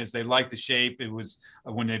saying is they liked the shape. It was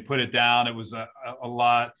when they put it down, it was a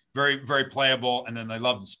lot, very, very playable. And then they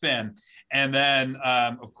loved the spin. And then,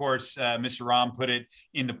 of course, Mr. Rahm put it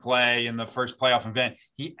into play in the first playoff event.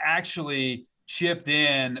 He actually chipped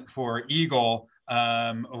in for eagle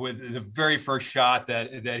with the very first shot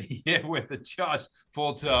that he hit with a just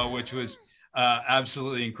full toe, which was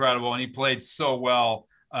absolutely incredible. And he played so well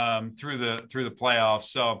through the playoffs.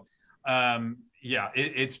 So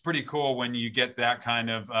it's pretty cool when you get that kind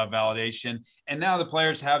of validation. And now the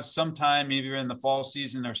players have some time, either in the fall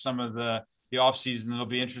season or some of the off season. It'll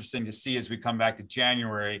be interesting to see as we come back to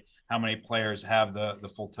January how many players have the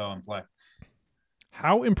full toe in play.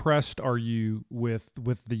 How impressed are you with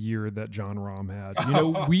the year that Jon Rahm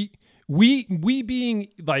had? We being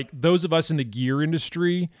like those of us in the gear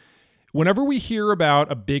industry, whenever we hear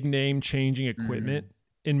about a big name changing equipment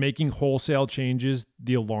and making wholesale changes,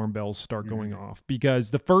 the alarm bells start going off,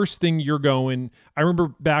 because the first thing I remember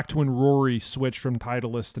back to when Rory switched from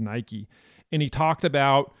Titleist to Nike, and he talked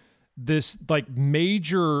about this like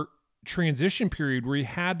major transition period where he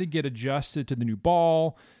had to get adjusted to the new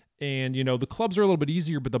ball. And, the clubs are a little bit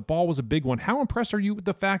easier, but the ball was a big one. How impressed are you with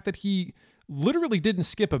the fact that he literally didn't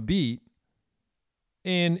skip a beat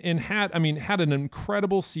and had an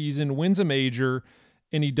incredible season, wins a major,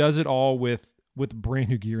 and he does it all with with brand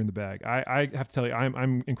new gear in the bag. I have to tell you,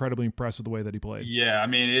 I'm incredibly impressed with the way that he played. Yeah, I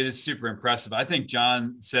mean, it is super impressive. I think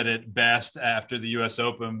John said it best after the U.S.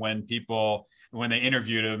 Open when they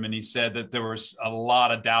interviewed him, and he said that there was a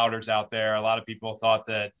lot of doubters out there. A lot of people thought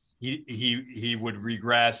that he would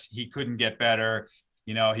regress. He couldn't get better.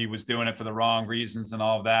 He was doing it for the wrong reasons and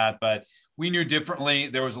all of that. But we knew differently.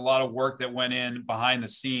 There was a lot of work that went in behind the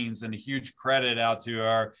scenes, and a huge credit out to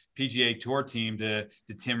our PGA Tour team, to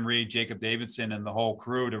Tim Reed, Jacob Davidson, and the whole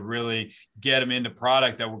crew to really get him into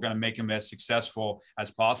product that we're going to make him as successful as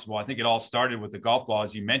possible. I think it all started with the golf ball,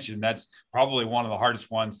 as you mentioned. That's probably one of the hardest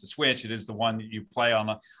ones to switch. It is the one that you play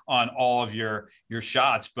on all of your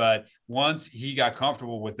shots. But once he got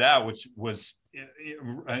comfortable with that, which was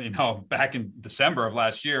back in December of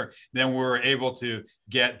last year, then we were able to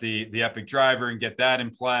get the Epic driver and get that in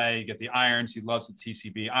play, get the irons. He loves the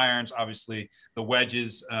TCB irons. Obviously the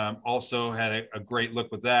wedges also had a great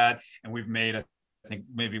look with that. And we've made I think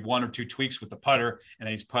maybe one or two tweaks with the putter, and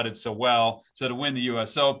he's putted so well. So to win the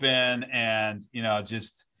US Open and,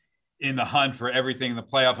 just in the hunt for everything in the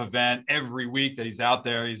playoff event, every week that he's out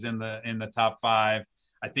there, he's in the top 5.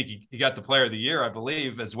 I think he got the player of the year, I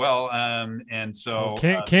believe, as well. And so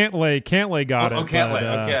Cantlay got it. Oh,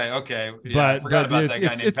 Cantlay. Okay. Yeah, I forgot about that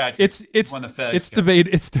guy named Patrick. It's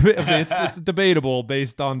debatable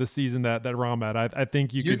based on the season that Rahm had. I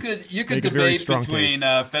think you could debate between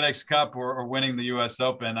FedEx Cup or winning the U.S.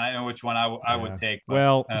 Open. I know which one I would take. But,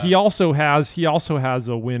 well, he also has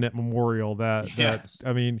a win at Memorial. Yes.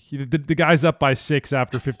 I mean, the guy's up by 6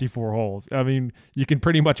 after 54 holes. I mean, you can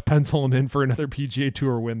pretty much pencil him in for another PGA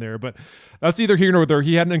Tour win there, but that's either here nor there.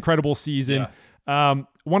 He had an incredible season. Want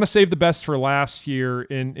to save the best for last year,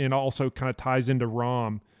 and also kind of ties into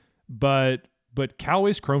Rahm, but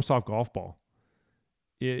Callaway's Chrome Soft golf ball.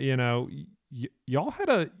 Y'all had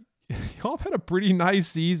a pretty nice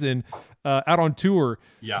season out on tour.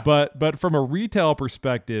 Yeah. But from a retail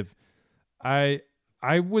perspective, I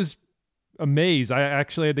was amazed. I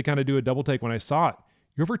actually had to kind of do a double take when I saw it.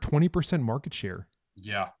 You're over 20% market share.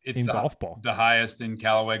 Yeah, it's in golf ball, the highest in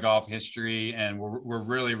Callaway golf history, and we're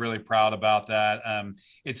really, really proud about that.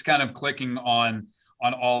 It's kind of clicking on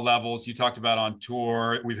all levels. You talked about on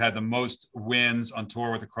tour. We've had the most wins on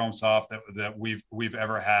tour with the Chrome Soft that we've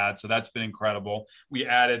ever had. So that's been incredible. We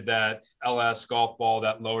added that LS golf ball,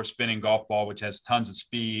 that lower spinning golf ball, which has tons of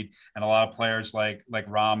speed, and a lot of players like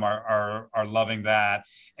Rahm are loving that.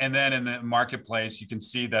 And then in the marketplace, you can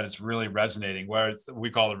see that it's really resonating. Where we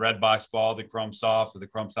call the red box ball, the Chrome Soft, or the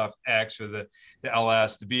Chrome Soft X, or the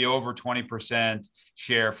LS, to be over 20%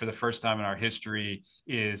 share for the first time in our history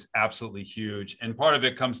is absolutely huge. And part of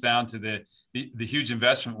it comes down to the huge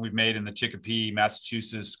investment we've made in the Chicopee,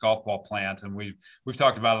 Massachusetts golf ball plant. And we've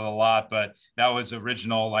talked about it a lot, but that was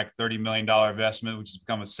original like $30 million investment, which has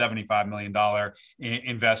become a $75 million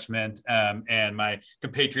investment. And my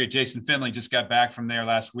compatriot Jason Finley just got back from there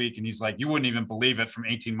last week, and he's like, you wouldn't even believe it, from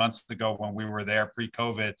 18 months ago when we were there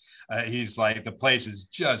pre-COVID. He's like, the place is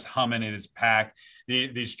just humming. It is packed.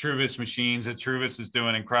 These Truvis machines, Truvis is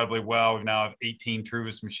doing incredibly well. We now have 18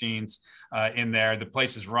 Truvis machines in there. The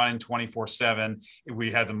place is running 24/7. We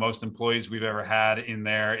had the most employees we've ever had in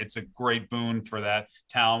there. It's a great boon for that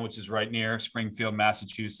town, which is right near Springfield,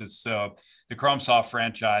 Massachusetts. So the Chrome Soft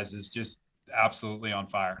franchise is just absolutely on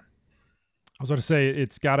fire. I was going to say,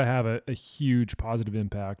 it's got to have a huge positive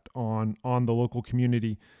impact on the local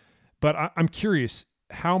community. But I'm curious,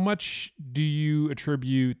 how much do you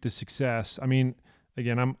attribute the success? I mean,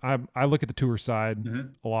 again, I look at the tour side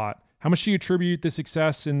a lot. How much do you attribute the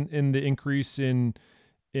success in the increase in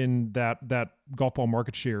that golf ball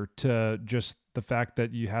market share to just the fact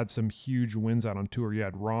that you had some huge wins out on tour? You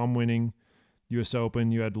had Rahm winning US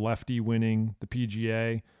Open, you had Lefty winning the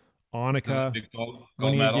PGA, Annika gold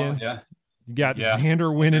winning medal, again. yeah. You got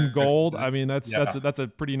Xander winning gold. I mean, that's a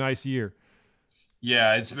pretty nice year.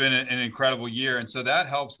 Yeah, it's been an incredible year. And so that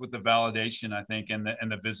helps with the validation, I think, and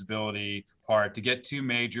the visibility part, to get 2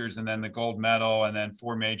 majors and then the gold medal, and then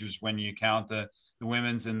 4 majors when you count the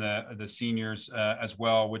women's and the seniors as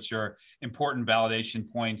well, which are important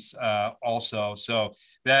validation points also. So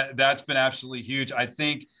that's been absolutely huge. I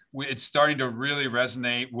think it's starting to really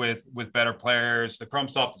resonate with better players. The Chrome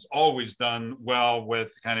Soft has always done well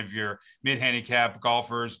with kind of your mid-handicap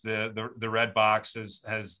golfers. The red box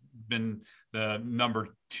has been the number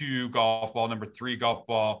 2 golf ball, number 3 golf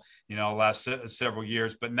ball, last several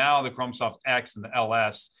years. But now the Chrome Soft X and the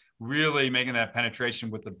LS really making that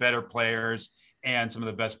penetration with the better players and some of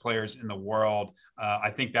the best players in the world.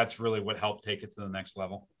 I think that's really what helped take it to the next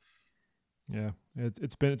level. Yeah,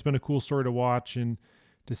 it's been a cool story to watch, and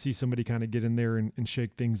to see somebody kind of get in there and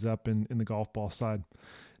shake things up in the golf ball side.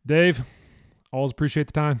 Dave, Always appreciate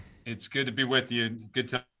the time. It's good to be with you.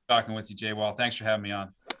 Good talking with you, Jay Wall. Thanks for having me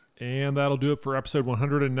on. And that'll do it for episode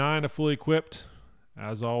 109 of Fully Equipped.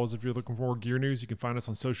 As always, if you're looking for more gear news, you can find us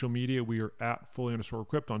on social media. We are at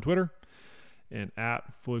Fully_Equipped on Twitter and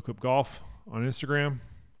at Fully Equipped Golf on Instagram.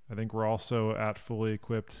 I think we're also at Fully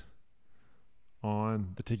Equipped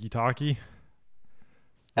on the TikTok.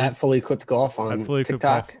 At Fully Equipped Golf on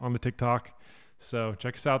TikTok. On the TikTok. So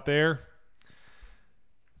check us out there.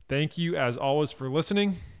 Thank you, as always, for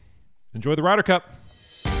listening. Enjoy the Ryder Cup.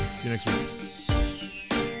 See you next week.